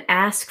you didn't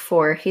ask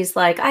for, he's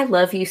like, I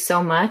love you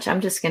so much.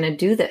 I'm just going to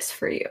do this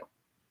for you.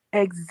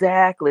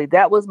 Exactly.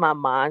 That was my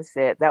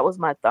mindset. That was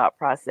my thought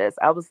process.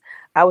 I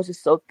was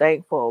just so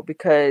thankful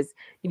because,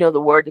 the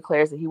word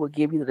declares that he will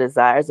give you the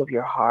desires of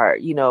your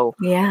heart,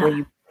 Yeah. when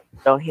you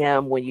know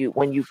him, when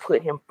you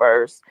put him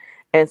first.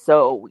 And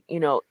so,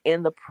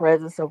 in the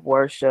presence of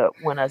worship,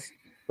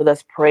 with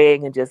us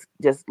praying and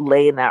just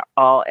laying that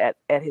all at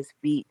his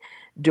feet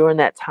during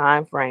that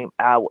time frame,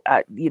 I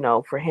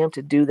for him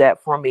to do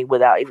that for me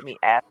without even me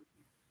asking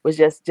was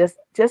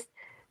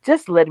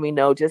just letting me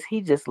know,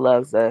 he just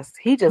loves us.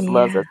 He just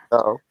loves us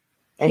so.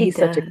 And he's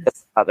such a good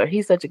father.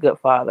 He's such a good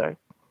father.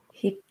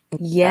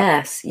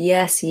 Yes.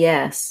 The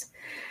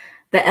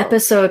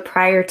episode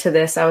prior to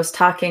this, I was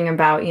talking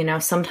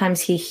about,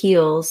 sometimes he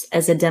heals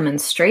as a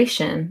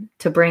demonstration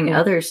to bring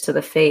others to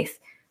the faith.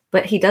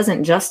 But he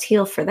doesn't just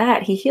heal for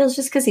that. He heals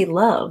just because he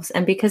loves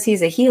and because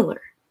he's a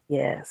healer.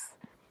 Yes.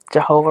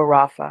 Jehovah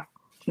Rapha.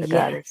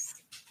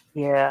 Yes.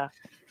 Yeah.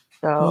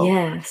 So,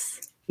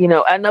 yes.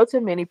 I know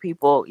to many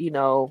people,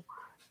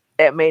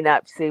 it may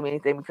not seem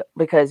anything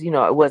because,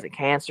 it wasn't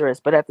cancerous.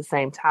 But at the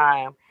same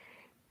time,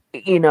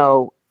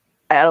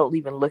 I don't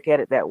even look at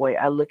it that way.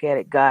 I look at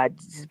it, God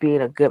just being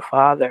a good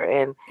father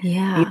and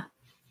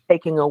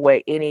taking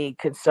away any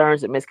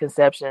concerns and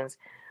misconceptions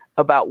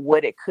about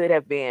what it could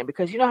have been.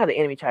 Because you know how the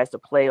enemy tries to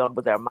play on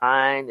with our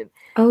mind and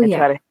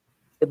try to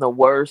in the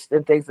worst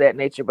and things of that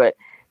nature. But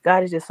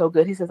God is just so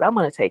good. He says, I'm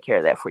going to take care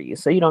of that for you.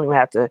 So you don't even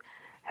have to,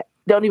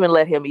 don't even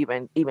let him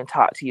even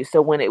talk to you.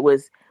 So when it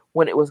was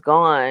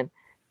gone,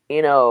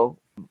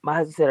 my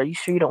husband said, are you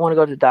sure you don't want to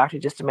go to the doctor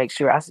just to make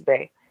sure? I said,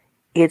 babe,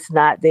 it's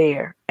not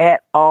there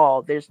at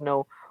all. There's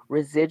no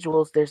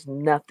residuals. There's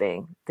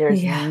nothing.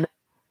 There's nothing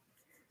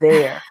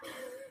there.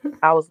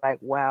 I was like,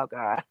 wow,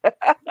 God.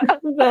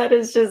 That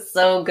is just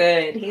so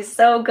good. He's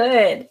so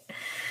good.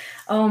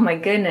 Oh my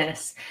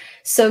goodness.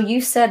 So you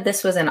said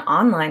this was an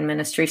online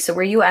ministry. So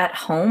were you at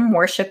home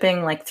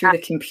worshiping like through the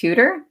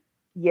computer?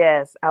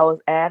 Yes, I was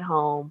at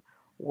home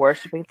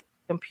worshiping through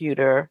the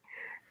computer.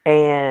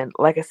 And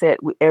like I said,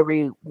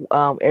 every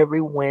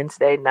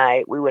Wednesday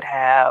night we would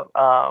have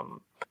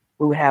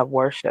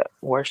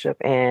worship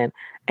and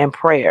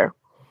prayer.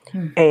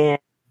 Hmm. And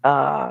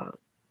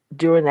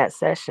during that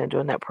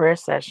prayer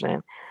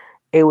session,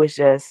 it was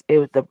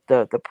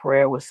the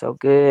prayer was so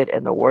good,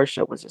 and the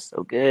worship was just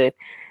so good,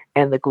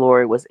 and the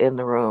glory was in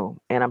the room.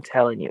 And I'm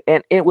telling you,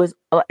 and it was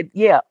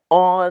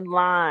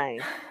online.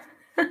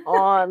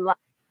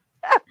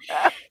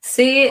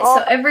 See, so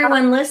Oh,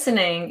 everyone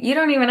listening, you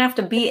don't even have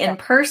to be in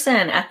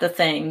person at the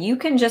thing. You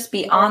can just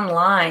be Yeah.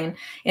 online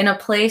in a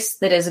place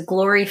that is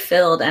glory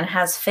filled and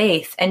has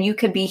faith, and you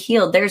could be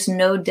healed. There's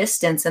no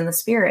distance in the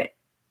spirit.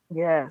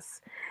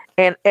 yes.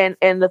 And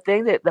the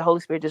thing that the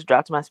Holy Spirit just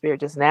dropped in my spirit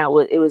just now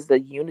was the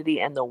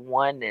unity and the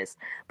oneness,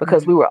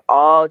 because we were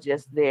all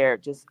just there,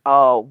 just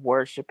all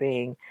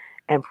worshiping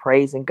and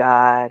praising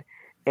God,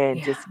 and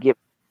Yeah. just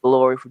giving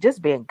glory for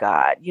just being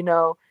God,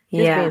 just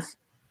Yeah. being so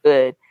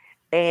good.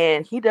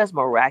 And He does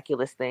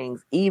miraculous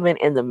things even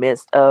in the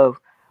midst of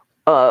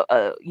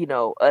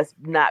us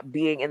not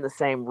being in the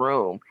same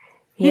room.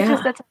 He's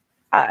just Yeah. that type of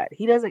God.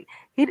 He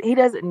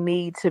doesn't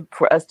need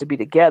for us to be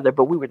together,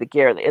 but we were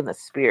together in the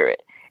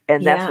spirit,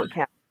 and that's Yeah. what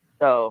counts.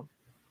 So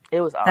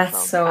it was That's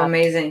awesome. so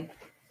amazing.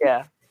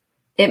 Yeah.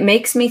 It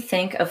makes me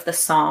think of the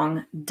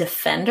song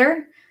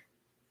Defender.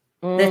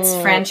 That's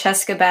Mm,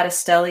 Francesca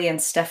Battistelli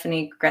and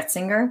Stephanie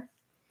Gretzinger,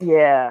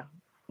 yeah.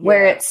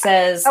 where Yeah. it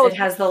says, That was it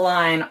has the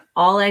line,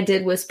 all I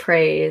did was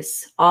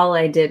praise, all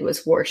I did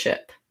was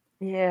worship.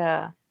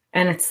 yeah.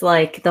 And it's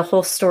like the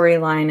whole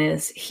storyline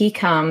is he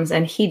comes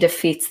and he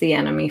defeats the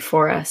enemy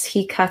for us.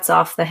 He cuts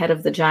off the head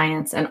of the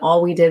giants, and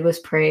all we did was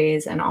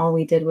praise, and all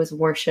we did was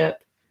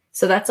worship.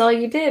 So that's all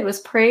you did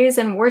was praise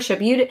and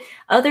worship.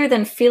 Other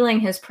than feeling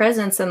his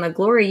presence and the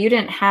glory, you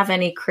didn't have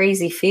any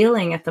crazy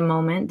feeling at the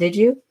moment, did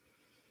you?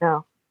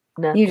 No,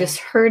 nothing. You just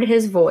heard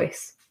his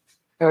voice.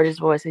 Heard His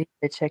voice. He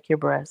said, "Check your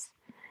breast,"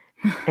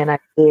 and I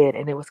did,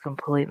 and it was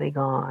completely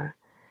gone.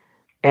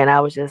 And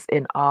I was just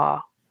in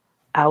awe.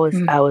 I was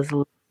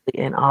literally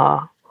in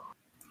awe.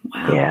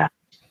 Wow. Yeah.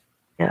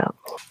 Yeah.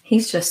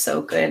 He's just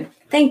so good.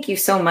 Thank you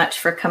so much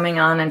for coming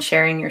on and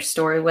sharing your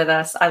story with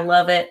us. I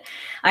love it.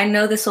 I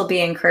know this will be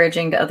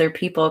encouraging to other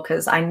people,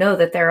 because I know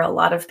that there are a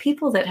lot of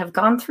people that have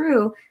gone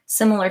through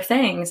similar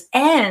things.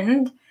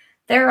 And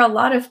there are a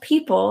lot of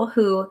people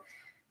who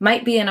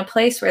might be in a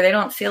place where they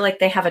don't feel like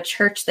they have a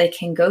church they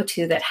can go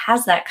to that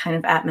has that kind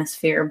of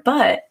atmosphere,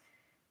 but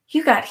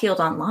you got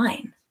healed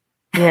online.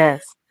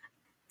 Yes.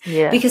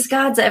 Yeah. Because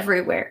God's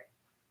everywhere.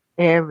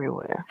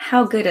 Everywhere.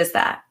 How good is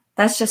that?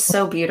 That's just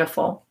so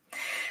beautiful.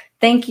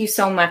 Thank you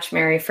so much,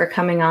 Mary, for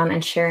coming on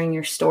and sharing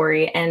your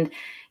story. And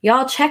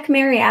y'all check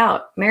Mary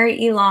out.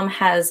 Mary Elam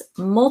has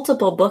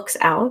multiple books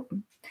out.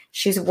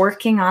 She's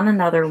working on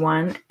another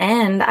one.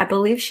 And I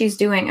believe she's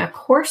doing a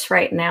course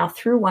right now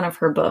through one of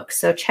her books.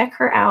 So check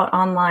her out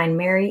online,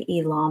 Mary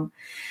Elam.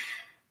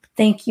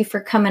 Thank you for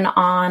coming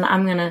on.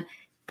 I'm going to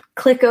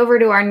click over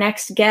to our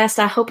next guest.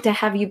 I hope to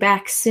have you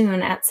back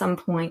soon at some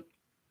point.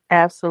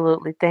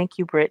 Absolutely. Thank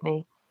you,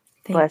 Brittany.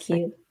 Thank Blessings.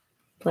 you.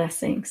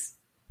 Blessings.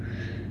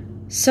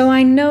 So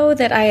I know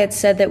that I had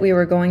said that we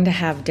were going to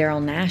have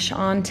Daryl Nash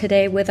on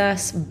today with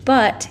us,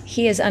 but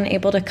he is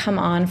unable to come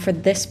on for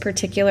this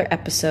particular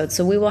episode,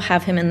 so we will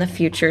have him in the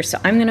future. So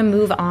I'm going to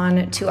move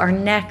on to our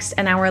next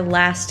and our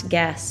last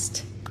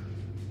guest.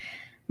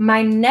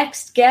 My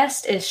next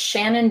guest is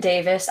Shannon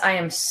Davis. I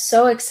am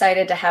so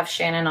excited to have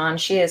Shannon on.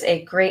 She is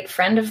a great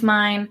friend of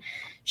mine.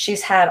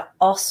 She's had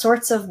all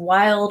sorts of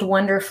wild,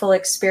 wonderful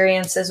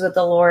experiences with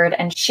the Lord,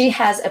 and she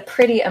has a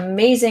pretty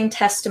amazing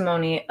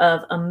testimony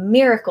of a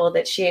miracle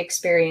that she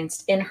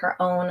experienced in her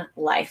own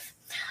life.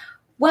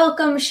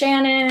 Welcome,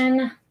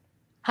 Shannon.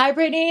 Hi,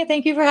 Brittany.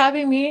 Thank you for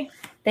having me.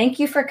 Thank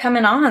you for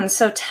coming on.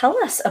 So tell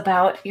us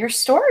about your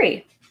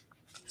story.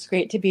 It's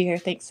great to be here.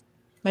 Thanks.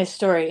 My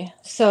story.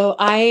 So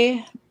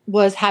I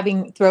was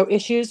having throat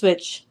issues,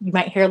 which you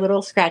might hear a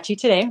little scratchy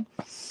today.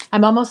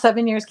 I'm almost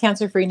 7 years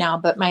cancer-free now,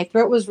 but my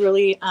throat was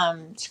really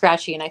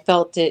scratchy, and I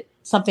felt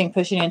something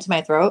pushing into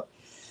my throat.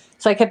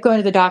 So I kept going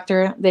to the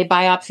doctor. They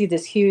biopsied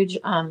this huge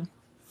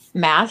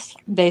mass.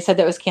 They said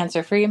that it was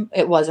cancer-free.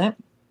 It wasn't.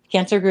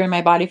 Cancer grew in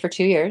my body for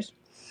 2 years.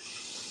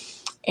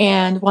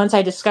 And once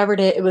I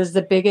discovered it, it was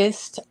the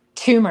biggest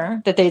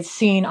tumor that they'd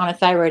seen on a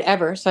thyroid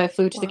ever. So I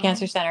flew to the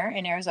cancer center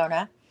in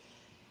Arizona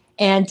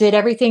and did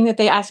everything that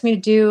they asked me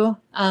to do.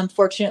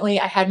 Fortunately,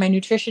 I had my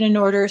nutrition in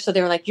order. So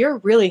they were like, "You're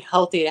really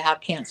healthy to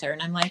have cancer."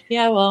 And I'm like,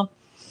 "Yeah, well."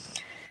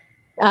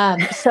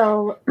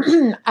 So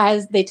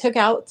as they took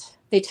out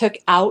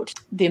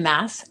the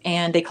mass,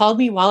 and they called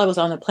me while I was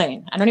on the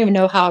plane. I don't even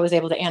know how I was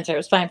able to answer. It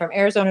was flying from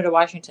Arizona to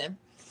Washington.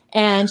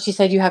 And she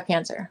said, "You have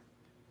cancer."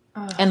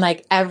 And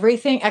like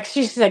everything,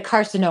 actually she said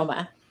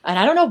carcinoma. And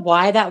I don't know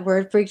why that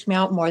word freaks me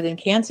out more than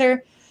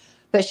cancer,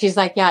 but she's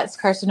like, "Yeah, it's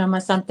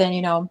carcinoma something,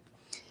 you know."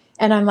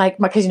 And I'm like,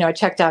 because, I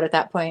checked out at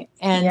that point.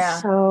 And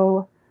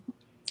so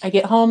I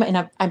get home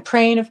and I'm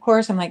praying, of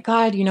course. I'm like,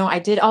 "God, I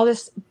did all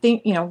this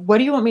thing, what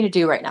do you want me to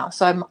do right now?"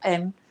 So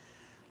I'm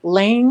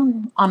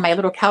laying on my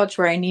little couch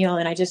where I kneel,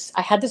 and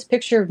I had this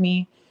picture of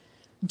me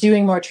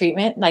doing more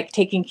treatment, like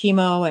taking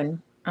chemo,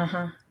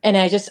 and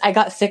I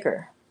got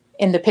sicker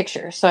in the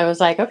picture. So I was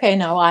like, okay,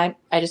 no, I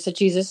just said,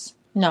 Jesus,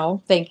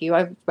 no, thank you.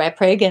 I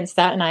pray against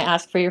that, and I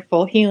ask for your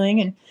full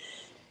healing.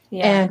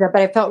 But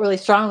I felt really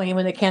strongly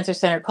when the cancer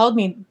center called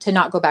me to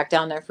not go back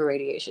down there for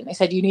radiation. They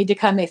said, you need to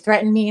come. They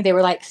threatened me. They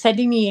were like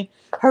sending me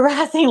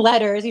harassing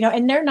letters, and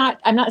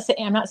I'm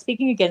not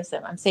speaking against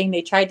them. I'm saying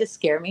they tried to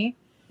scare me.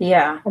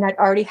 Yeah. And I'd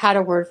already had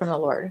a word from the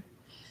Lord.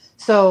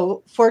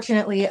 So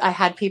fortunately, I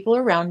had people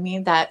around me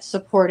that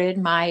supported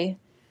my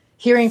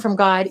hearing from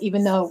God,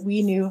 even though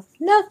we knew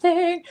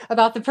nothing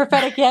about the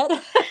prophetic yet.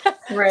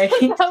 Right.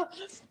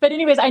 But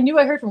anyways, I knew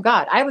I heard from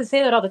God. I would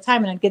say that all the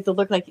time, and I'd get the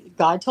look like,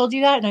 God told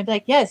you that? And I'd be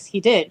like, yes, he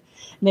did.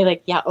 And they're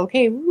like, yeah,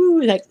 okay,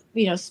 woo, like,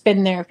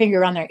 spin their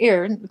finger on their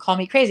ear and call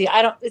me crazy.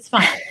 It's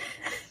fine.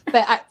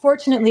 But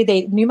fortunately,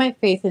 they knew my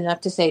faith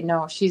enough to say,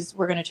 no,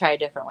 we're going to try a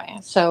different way.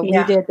 So we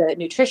did the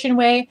nutrition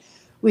way.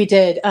 We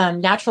did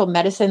natural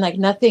medicine, like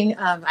nothing.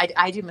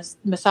 I do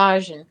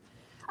massage, and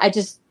I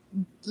just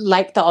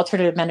like the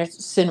alternative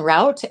medicine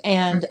route.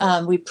 And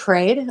we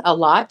prayed a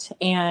lot,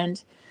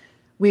 and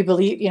we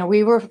believed,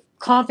 we were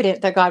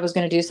confident that God was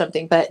going to do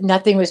something, but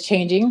nothing was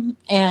changing.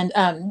 And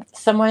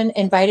someone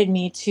invited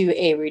me to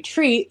a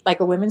retreat, like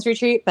a women's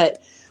retreat,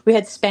 but we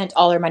had spent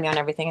all our money on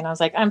everything. And I was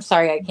like, I'm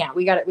sorry, I can't.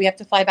 We have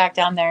to fly back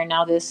down there. And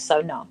now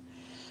so no.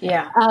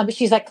 Yeah. But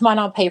she's like, come on,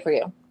 I'll pay for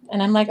you.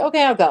 And I'm like,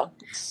 okay, I'll go.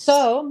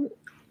 So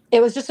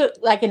it was just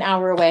like an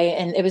hour away.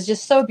 And it was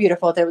just so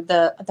beautiful.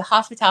 The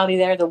hospitality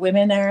there, the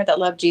women there that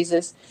loved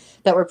Jesus,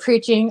 that were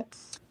preaching,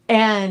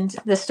 and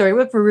the story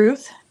with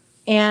Ruth.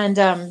 And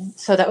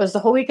so that was the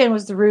whole weekend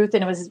was the Ruth,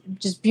 and it was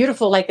just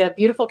beautiful, like a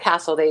beautiful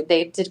castle.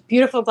 They did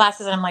beautiful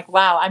glasses. And I'm like,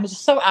 wow, I'm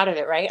just so out of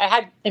it. Right.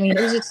 It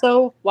was just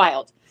so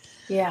wild.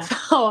 Yeah.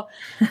 So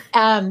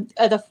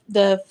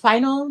the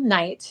final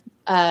night,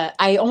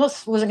 I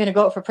almost wasn't going to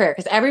go out for prayer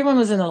because everyone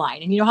was in the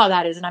line, and you know how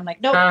that is. And I'm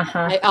like, nope,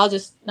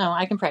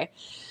 I can pray.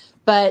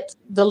 But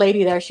the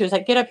lady there, she was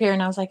like, get up here.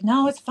 And I was like,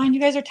 no, it's fine. You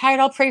guys are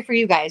tired. I'll pray for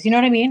you guys. You know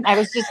what I mean? I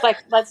was just like,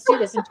 let's do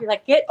this. And she's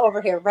like, get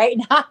over here right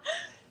now.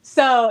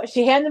 So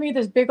she handed me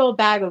this big old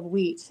bag of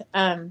wheat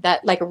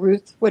that like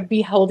Ruth would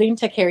be holding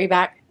to carry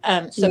back.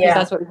 Because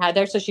that's what we had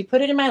there. So she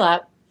put it in my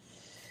lap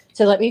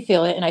to let me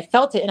feel it. And I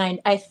felt it. And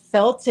I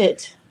felt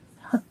it.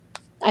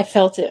 I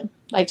felt it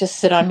like just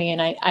sit on me.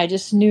 And I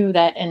just knew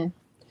that. And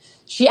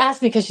she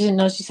asked me because she didn't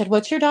know. She said,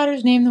 what's your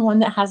daughter's name? The one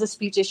that has a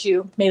speech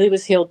issue. Maylee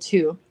was healed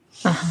too.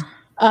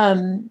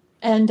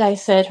 And I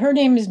said, her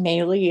name is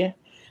Maylee.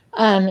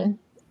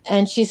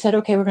 And she said,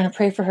 okay, we're going to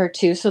pray for her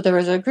too. So there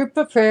was a group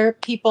of prayer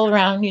people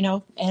around,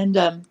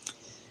 and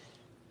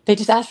they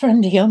just asked for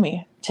him to heal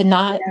me, to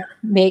not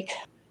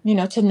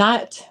to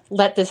not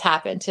let this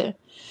happen, to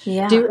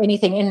do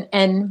anything.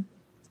 And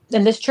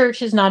this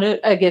church is not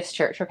a gifts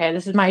church. Okay.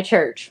 This is my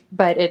church,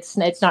 but it's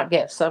not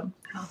gifts. But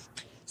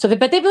they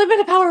believe in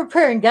the power of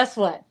prayer. And guess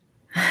what?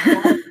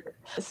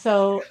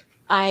 So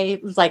I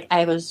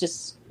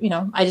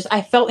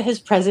felt his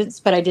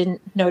presence, but I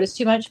didn't notice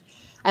too much.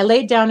 I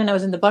laid down and I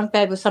was in the bunk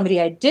bed with somebody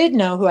I did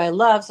know who I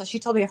love. So she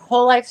told me her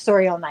whole life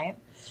story all night.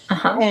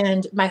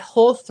 And my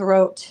whole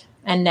throat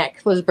and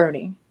neck was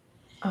burning.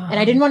 And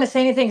I didn't want to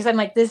say anything because I'm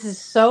like, this is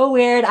so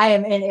weird. I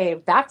am in a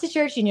Baptist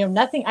church,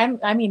 nothing.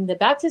 The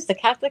Baptists, the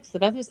Catholics, the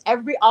Baptists,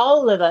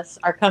 all of us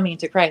are coming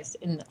to Christ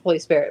in the Holy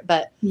Spirit.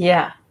 But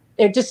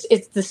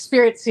it's the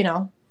spirits,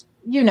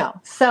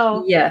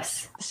 So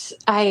yes,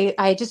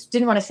 I just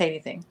didn't want to say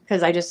anything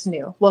because I just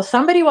knew. Well,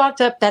 somebody walked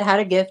up that had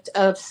a gift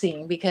of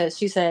seeing, because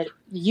she said,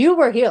 you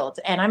were healed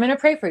and I'm going to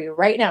pray for you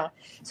right now.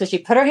 So she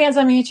put her hands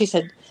on me and she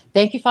said,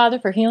 thank you, Father,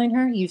 for healing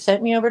her. You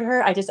sent me over to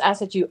her. I just ask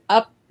that you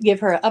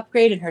give her an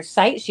upgrade in her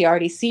sight. She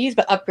already sees,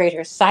 but upgrade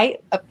her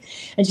sight.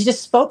 And she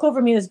just spoke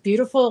over me this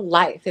beautiful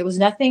life. It was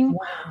nothing,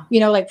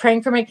 like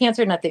praying for my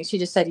cancer, nothing. She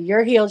just said,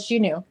 you're healed. She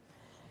knew.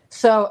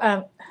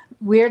 So,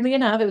 weirdly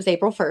enough, it was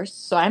April 1st.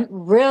 So I'm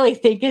really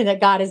thinking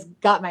that God has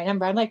got my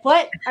number. I'm like,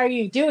 what are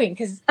you doing?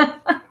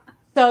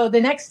 So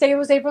the next day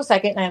was April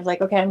 2nd. And I was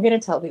like, okay, I'm going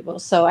to tell people.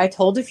 So I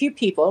told a few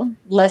people,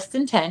 less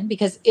than 10,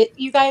 because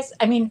you guys,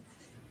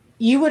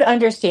 you would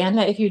understand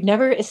that if you'd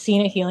never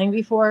seen a healing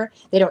before,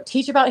 they don't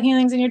teach about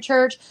healings in your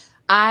church.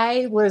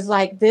 I was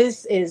like,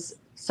 this is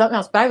something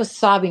else. But I was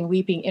sobbing,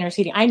 weeping,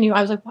 interceding. I knew,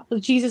 I was like,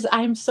 Jesus,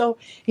 I'm so,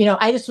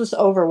 I just was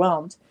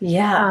overwhelmed.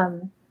 Yeah.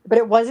 But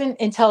it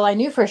wasn't until I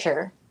knew for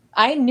sure.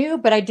 I knew,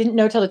 but I didn't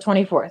know till the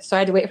 24th. So I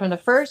had to wait from the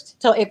 1st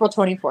till April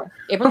 24th.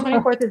 April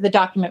 24th is the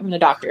document from the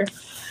doctor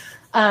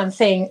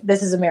saying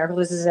this is a miracle.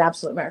 This is an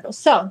absolute miracle.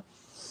 So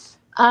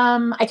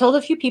I told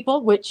a few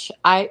people, which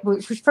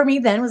for me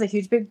then was a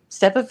huge, big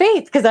step of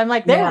faith, because I'm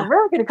like, they're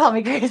really going to call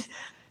me crazy.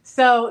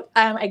 So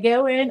I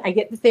go in, I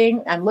get the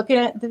thing. I'm looking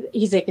at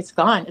he's like, it's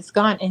gone. It's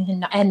gone.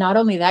 And not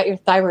only that, your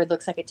thyroid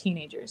looks like a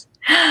teenager's.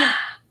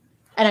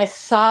 And I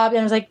sobbed, and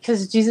I was like,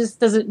 because Jesus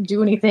doesn't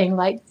do anything.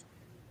 Like,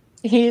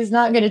 he's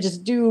not going to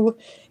just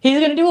he's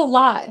going to do a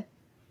lot.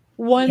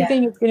 One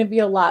thing is going to be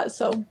a lot.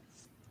 So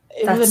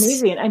it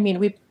was amazing.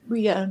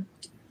 We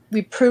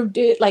we proved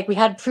it, like we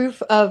had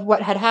proof of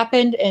what had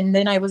happened, and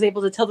then I was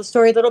able to tell the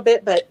story a little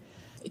bit. But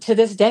to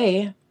this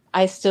day,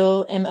 I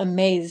still am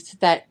amazed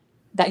that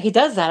he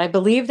does that. I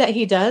believe that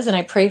he does, and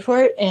I pray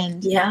for it.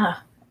 And Yeah,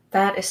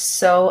 that is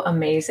so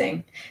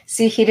amazing.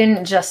 See, he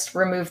didn't just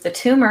remove the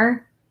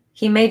tumor,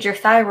 he made your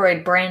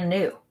thyroid brand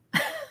new.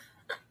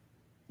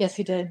 yes,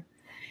 he did.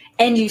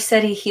 And you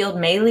said he healed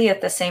Maylee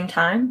at the same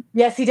time?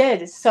 Yes, he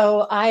did.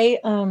 So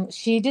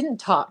she didn't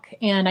talk,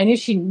 and I knew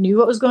she knew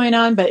what was going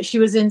on, but she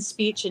was in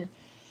speech and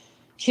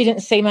she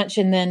didn't say much.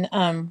 And then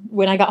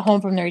when I got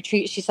home from the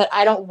retreat, she said,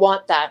 "I don't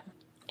want that."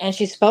 And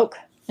she spoke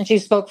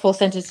full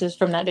sentences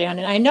from that day on.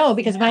 And I know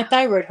because my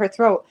thyroid, her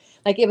throat,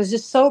 like it was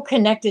just so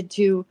connected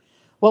to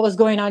what was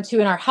going on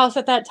too in our house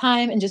at that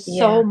time. And just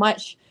so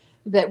much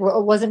that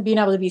wasn't being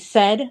able to be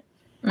said.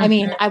 I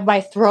mean,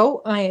 my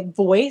throat, my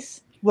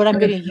voice, what I'm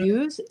going to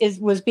use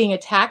was being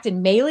attacked.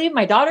 And Maylee,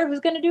 my daughter, who's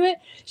going to do it,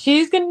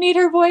 she's going to need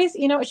her voice.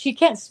 You know, she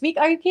can't speak.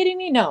 Are you kidding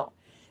me? No,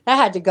 that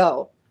had to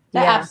go.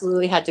 That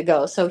absolutely had to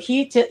go. So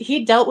he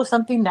dealt with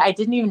something that I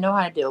didn't even know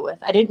how to deal with.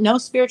 I didn't know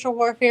spiritual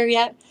warfare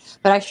yet,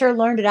 but I sure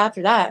learned it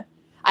after that.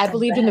 I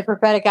believed in the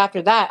prophetic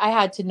after that. I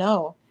had to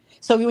know.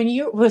 So when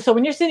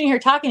you're sitting here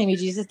talking to me,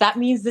 Jesus, that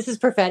means this is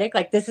prophetic.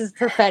 Like this is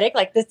prophetic.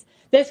 Like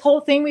this whole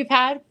thing we've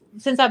had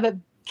since I'm a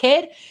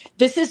kid.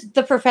 This is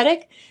the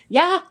prophetic.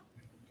 Yeah,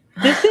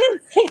 this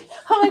is.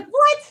 I'm like,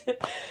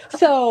 what?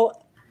 So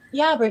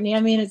yeah, Brittany.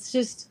 I mean, it's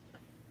just.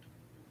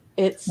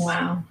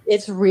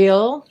 It's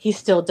real. He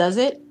still does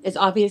it. It's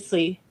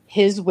obviously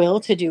his will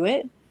to do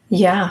it.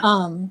 Yeah.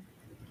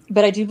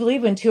 But I do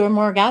believe when two or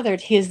more are gathered,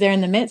 he is there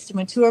in the midst. And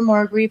when two or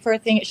more agree for a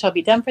thing, it shall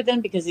be done for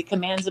them, because he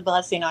commands a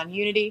blessing on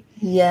unity.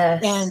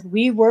 Yes. And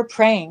we were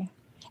praying,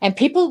 and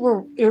people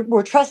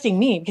were trusting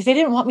me because they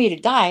didn't want me to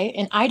die.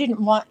 And I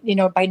didn't want,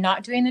 by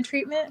not doing the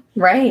treatment.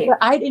 Right. But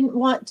I didn't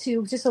want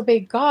to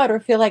disobey God or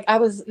feel like I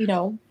was,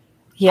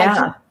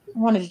 Yeah. I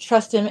wanted to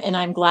trust him, and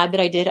I'm glad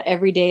that I did.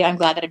 Every day I'm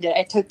glad that I did.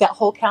 I took that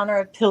whole counter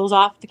of pills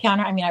off the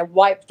counter. I mean, I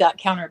wiped that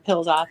counter of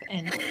pills off,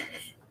 and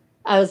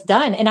I was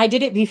done. And I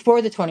did it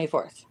before the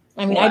 24th.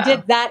 I mean, I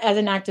did that as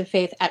an act of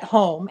faith at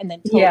home, and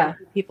then told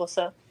people.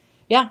 So,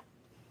 yeah.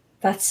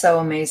 That's so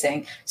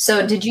amazing.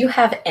 So did you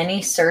have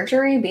any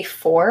surgery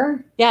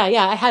before? Yeah.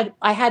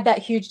 I had that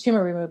huge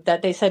tumor removed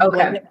that they said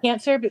was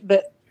cancer,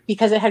 but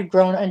because it had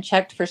grown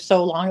unchecked for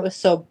so long, it was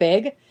so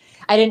big.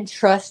 I didn't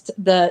trust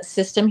the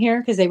system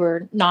here because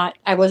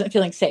I wasn't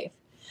feeling safe.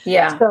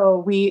 Yeah. So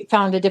we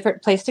found a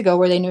different place to go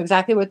where they knew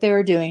exactly what they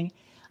were doing.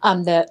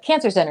 The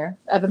Cancer Center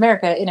of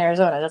America in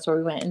Arizona. That's where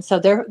we went. And so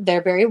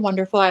they're very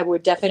wonderful. I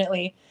would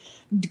definitely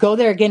go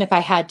there again if I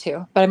had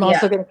to, but I'm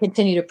also going to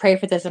continue to pray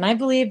for this. And I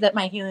believe that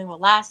my healing will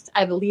last.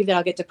 I believe that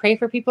I'll get to pray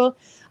for people.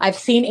 I've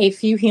seen a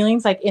few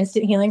healings, like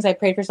instant healings. I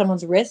prayed for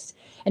someone's wrist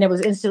and it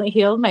was instantly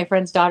healed, my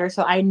friend's daughter.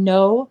 So I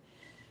know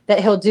that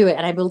he'll do it.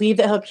 And I believe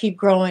that he'll keep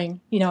growing,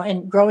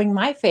 and growing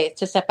my faith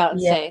to step out and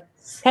say,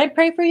 can I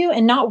pray for you?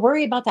 And not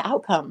worry about the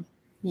outcome.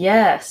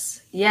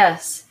 Yes.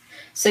 Yes.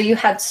 So you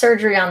had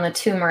surgery on the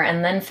tumor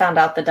and then found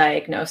out the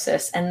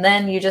diagnosis, and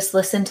then you just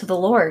listened to the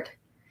Lord.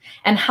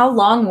 And how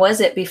long was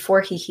it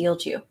before he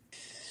healed you?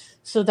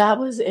 So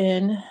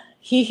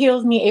he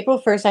healed me April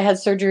 1st. I had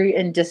surgery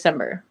in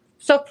December.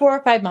 So 4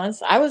 or 5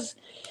 months. I was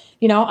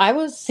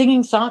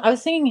singing songs. I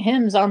was singing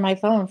hymns on my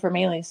phone for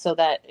Maylee so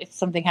that if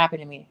something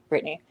happened to me,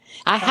 Brittany,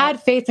 I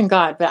had faith in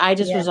God, but I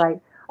just was like,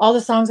 all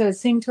the songs I would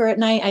sing to her at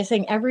night, I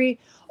sang every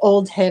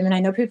old hymn. And I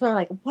know people are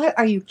like, what,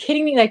 are you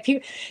kidding me? Like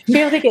people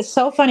think it's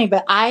so funny,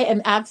 but I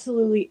am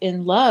absolutely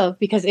in love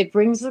because it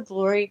brings the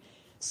glory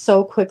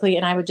so quickly.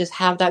 And I would just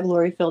have that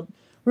glory filled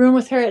room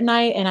with her at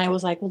night. And I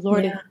was like, well,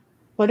 Lord,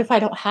 what if I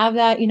don't have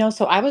that?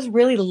 So I was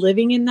really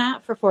living in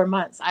that for 4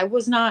 months. I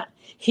was not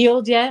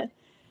healed yet.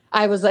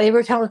 They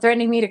were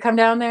threatening me to come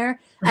down there.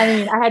 I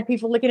mean, I had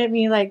people looking at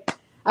me like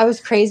I was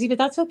crazy, but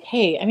that's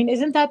okay. I mean,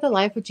 isn't that the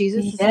life with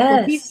Jesus?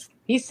 Yes.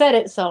 He said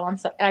it. So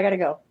I got to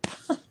go.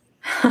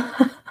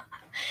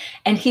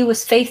 And he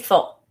was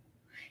faithful.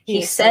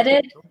 He said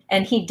it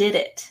and he did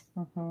it.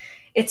 Mm-hmm.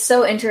 It's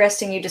so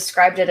interesting you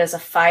described it as a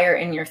fire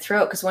in your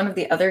throat, because one of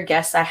the other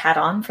guests I had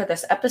on for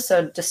this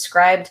episode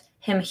described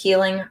him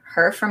healing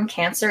her from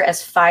cancer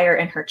as fire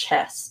in her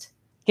chest.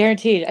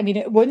 Guaranteed. I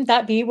mean, wouldn't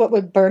that be what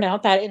would burn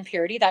out that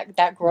impurity,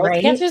 that growth?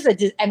 Right. Cancer is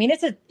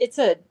it's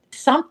a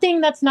something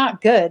that's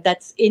not good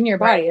that's in your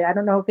body. Right. I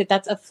don't know if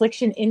that's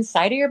affliction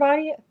inside of your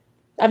body.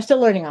 I'm still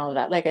learning all of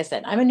that. Like I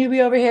said, I'm a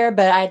newbie over here,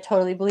 but I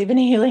totally believe in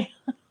healing.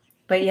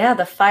 But yeah,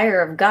 the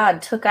fire of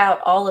God took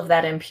out all of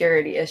that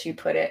impurity, as you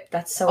put it.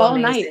 That's so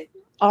amazing.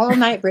 All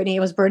night, Brittany.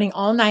 It was burning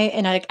all night,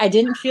 and I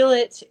didn't feel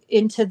it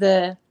into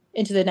the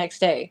next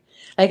day.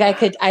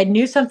 Like I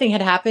knew something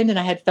had happened, and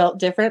I had felt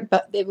different,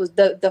 but it was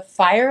the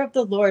fire of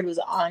the Lord was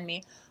on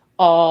me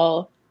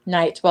all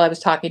night while I was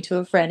talking to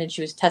a friend, and she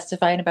was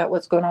testifying about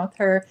what's going on with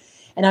her.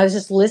 And I was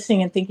just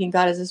listening and thinking,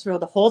 God, is this real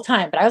the whole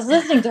time? But I was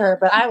listening to her,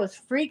 but I was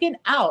freaking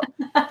out.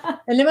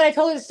 And then when I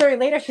told her the story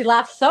later, she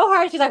laughed so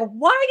hard. She's like,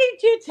 why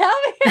didn't you tell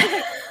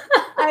me?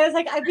 I was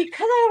like, because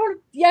I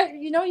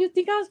don't, you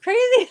think I was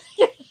crazy.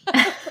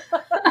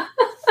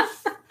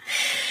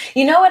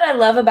 You know what I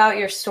love about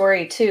your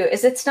story too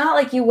is it's not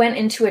like you went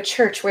into a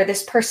church where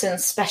this person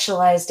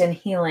specialized in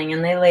healing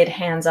and they laid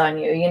hands on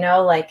you,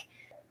 like,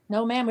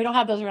 No, ma'am, we don't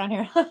have those around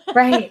here.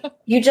 right.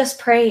 You just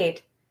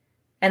prayed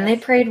and they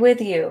Yes. prayed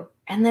with you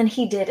and then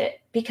he did it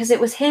because it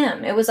was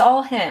him. It was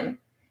all him.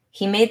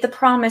 He made the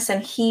promise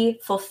and he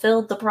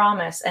fulfilled the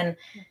promise and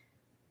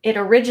it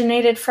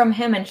originated from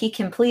him and he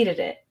completed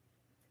it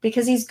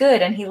because he's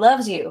good and he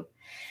loves you.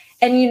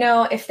 And,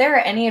 if there are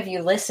any of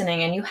you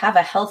listening and you have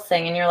a health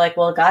thing and you're like,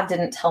 well, God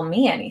didn't tell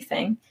me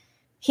anything.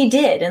 He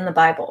did in the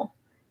Bible.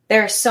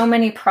 There are so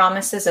many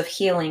promises of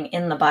healing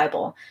in the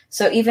Bible.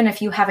 So even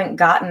if you haven't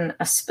gotten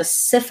a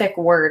specific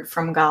word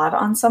from God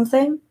on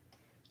something,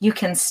 you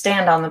can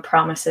stand on the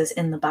promises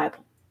in the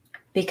Bible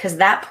because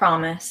that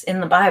promise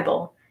in the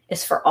Bible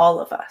is for all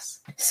of us.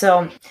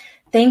 So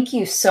thank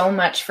you so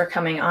much for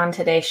coming on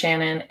today,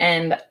 Shannon.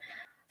 And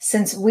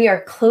since we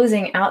are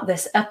closing out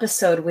this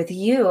episode with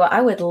you,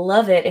 I would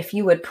love it if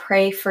you would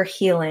pray for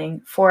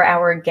healing for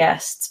our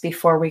guests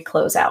before we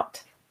close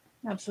out.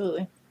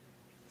 Absolutely.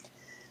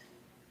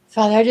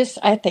 Father,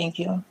 I thank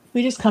you.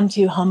 We just come to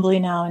you humbly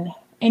now. And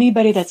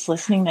anybody that's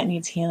listening that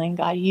needs healing,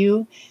 God,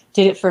 you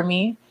did it for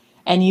me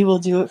and you will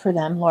do it for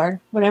them, Lord.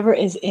 Whatever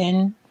is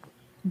in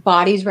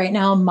bodies right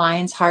now,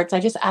 minds, hearts, I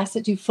just ask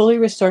that you fully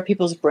restore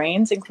people's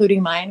brains,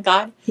 including mine,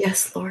 God.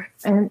 Yes, Lord.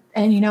 And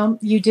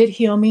you did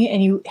heal me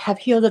and you have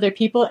healed other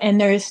people, and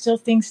there is still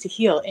things to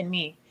heal in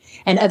me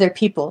and other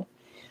people.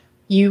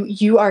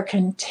 You are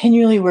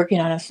continually working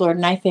on us, Lord,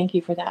 and I thank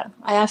you for that.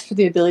 I ask for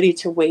the ability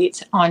to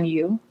wait on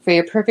you for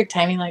your perfect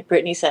timing, like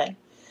Brittany said.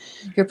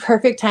 Your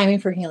perfect timing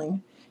for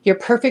healing. Your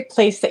perfect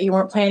place that you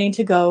weren't planning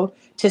to go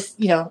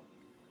to,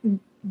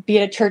 be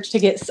at a church to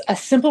get a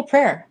simple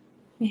prayer.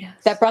 Yes.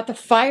 That brought the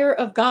fire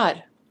of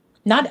God,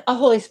 not a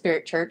Holy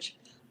Spirit church,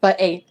 but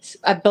a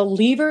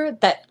believer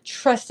that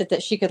trusted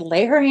that she could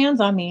lay her hands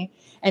on me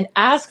and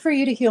ask for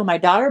you to heal my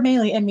daughter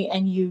Maylee and me,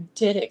 and you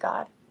did it,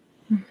 God.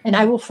 Mm-hmm. And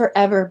I will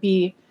forever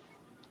be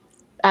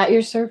at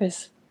your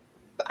service.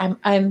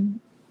 I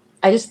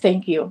just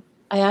thank you.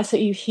 I ask that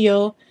you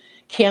heal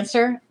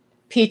cancer,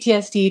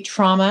 PTSD,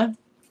 trauma,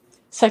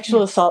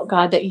 sexual assault,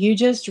 God, that you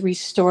just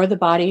restore the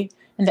body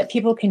and that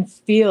people can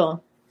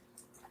feel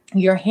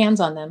your hands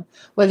on them,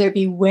 whether it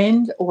be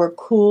wind or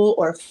cool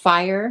or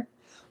fire,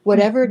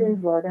 whatever it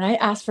is, Lord. And I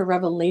ask for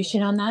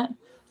revelation on that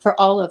for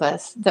all of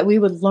us, that we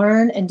would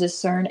learn and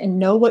discern and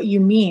know what you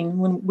mean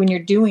when you're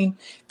doing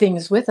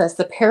things with us.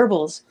 The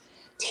parables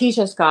teach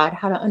us, God,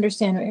 how to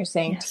understand what you're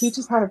saying. Yes. Teach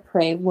us how to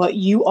pray what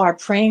you are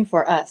praying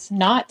for us,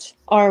 not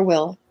our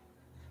will,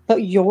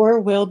 but your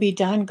will be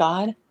done,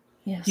 God.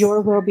 Yes.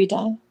 Your will be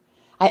done.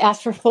 I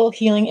ask for full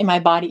healing in my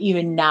body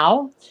even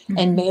now,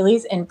 and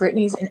Maylee's and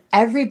Brittany's and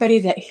everybody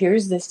that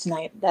hears this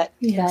tonight that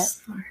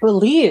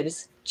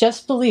believes,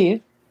 just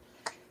believe.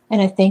 And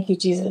I thank you,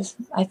 Jesus.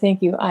 I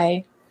thank you.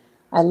 I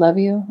love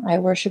you. I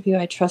worship you.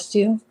 I trust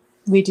you.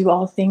 We do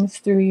all things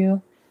through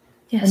you.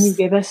 Yes. And you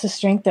give us the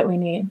strength that we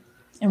need.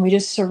 And we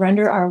just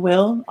surrender our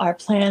will, our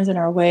plans, and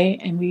our way.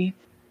 And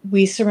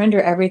we surrender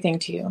everything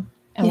to you.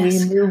 And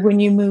we move when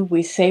you move.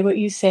 We say what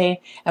you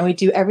say. And we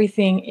do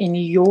everything in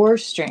your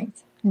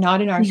strength,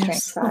 not in our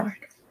strength, God. Lord.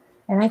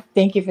 And I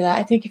thank you for that.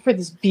 I thank you for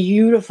this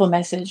beautiful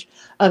message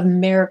of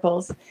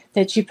miracles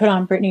that you put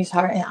on Brittany's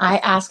heart. And I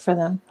ask for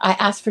them. I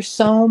ask for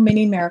so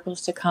many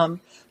miracles to come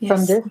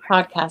from this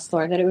podcast,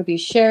 Lord, that it would be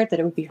shared, that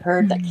it would be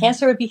heard, that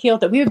cancer would be healed,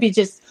 that we would be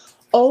just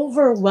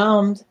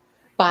overwhelmed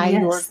by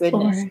your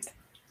goodness. Lord.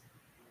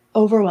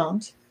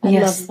 Overwhelmed. I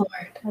love you.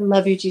 Lord. I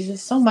love you,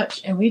 Jesus, so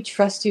much. And we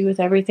trust you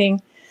with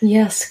everything.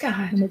 Yes,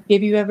 God. And we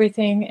give you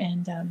everything.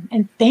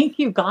 And thank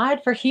you,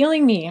 God, for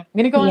healing me. I'm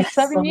going to go on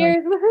 7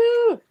 years.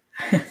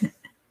 Woohoo!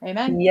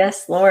 Amen.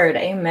 Yes, Lord.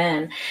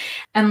 Amen.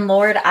 And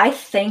Lord, I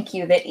thank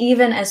you that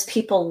even as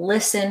people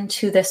listen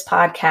to this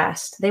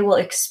podcast, they will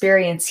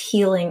experience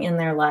healing in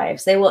their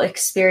lives. They will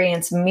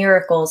experience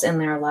miracles in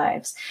their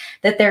lives,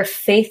 that their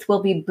faith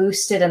will be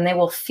boosted and they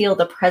will feel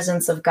the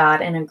presence of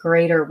God in a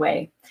greater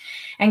way.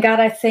 And God,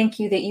 I thank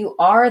you that you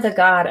are the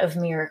God of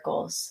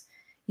miracles.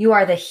 You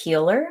are the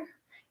healer.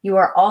 You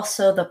are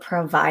also the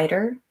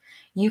provider.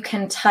 You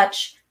can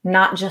touch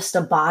not just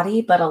a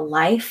body, but a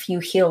life. You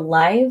heal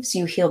lives.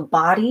 You heal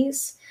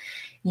bodies.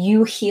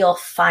 You heal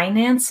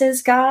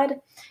finances,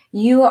 God.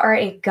 You are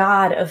a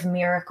God of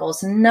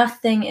miracles.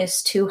 Nothing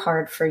is too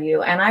hard for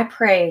you. And I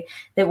pray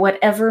that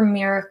whatever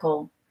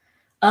miracle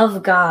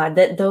of God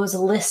that those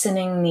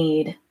listening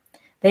need,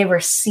 they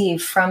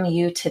receive from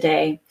you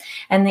today,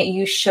 and that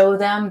you show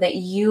them that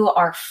you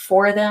are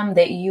for them,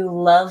 that you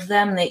love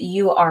them, that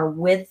you are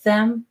with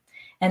them,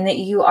 and that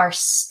you are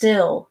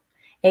still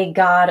a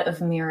God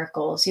of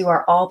miracles. You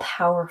are all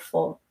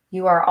powerful.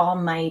 You are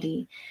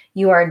almighty.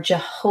 You are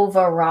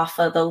Jehovah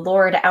Rapha, the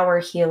Lord our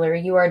healer.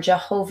 You are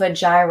Jehovah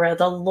Jireh,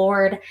 the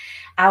Lord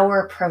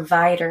our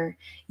provider.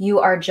 You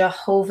are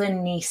Jehovah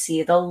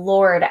Nissi, the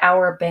Lord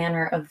our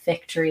banner of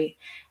victory.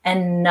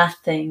 And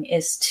nothing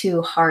is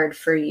too hard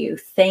for you.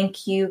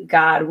 Thank you,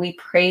 God. We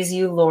praise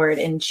you, Lord,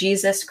 in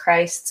Jesus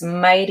Christ's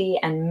mighty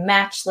and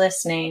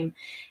matchless name.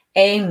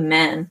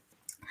 Amen.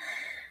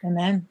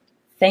 Amen.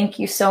 Thank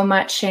you so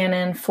much,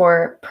 Shannon,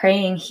 for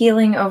praying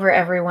healing over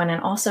everyone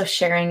and also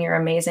sharing your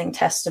amazing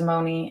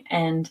testimony.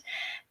 And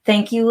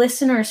thank you,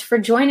 listeners, for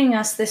joining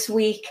us this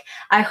week.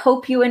 I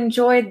hope you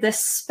enjoyed this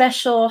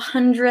special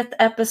 100th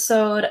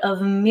episode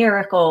of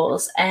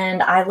Miracles,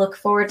 and I look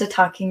forward to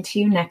talking to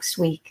you next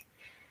week.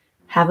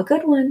 Have a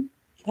good one.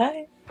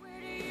 Bye.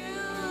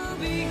 You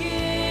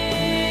begin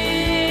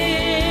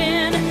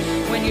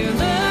when you're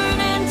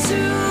learning to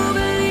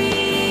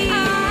believe.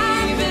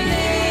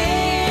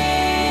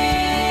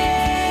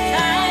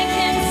 I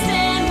can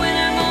stand when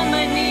I'm on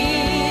my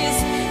knees,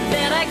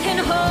 that I can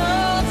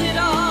hold it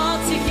all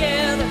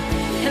together,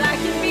 and I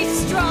can be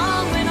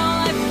strong when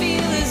all I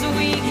feel is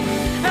weak.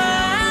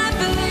 I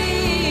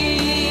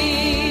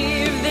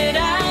believe that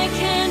I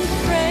can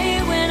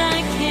pray when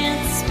I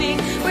can't speak.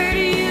 Where do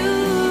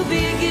you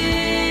begin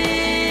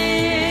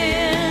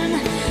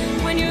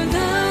when you're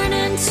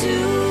learning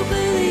to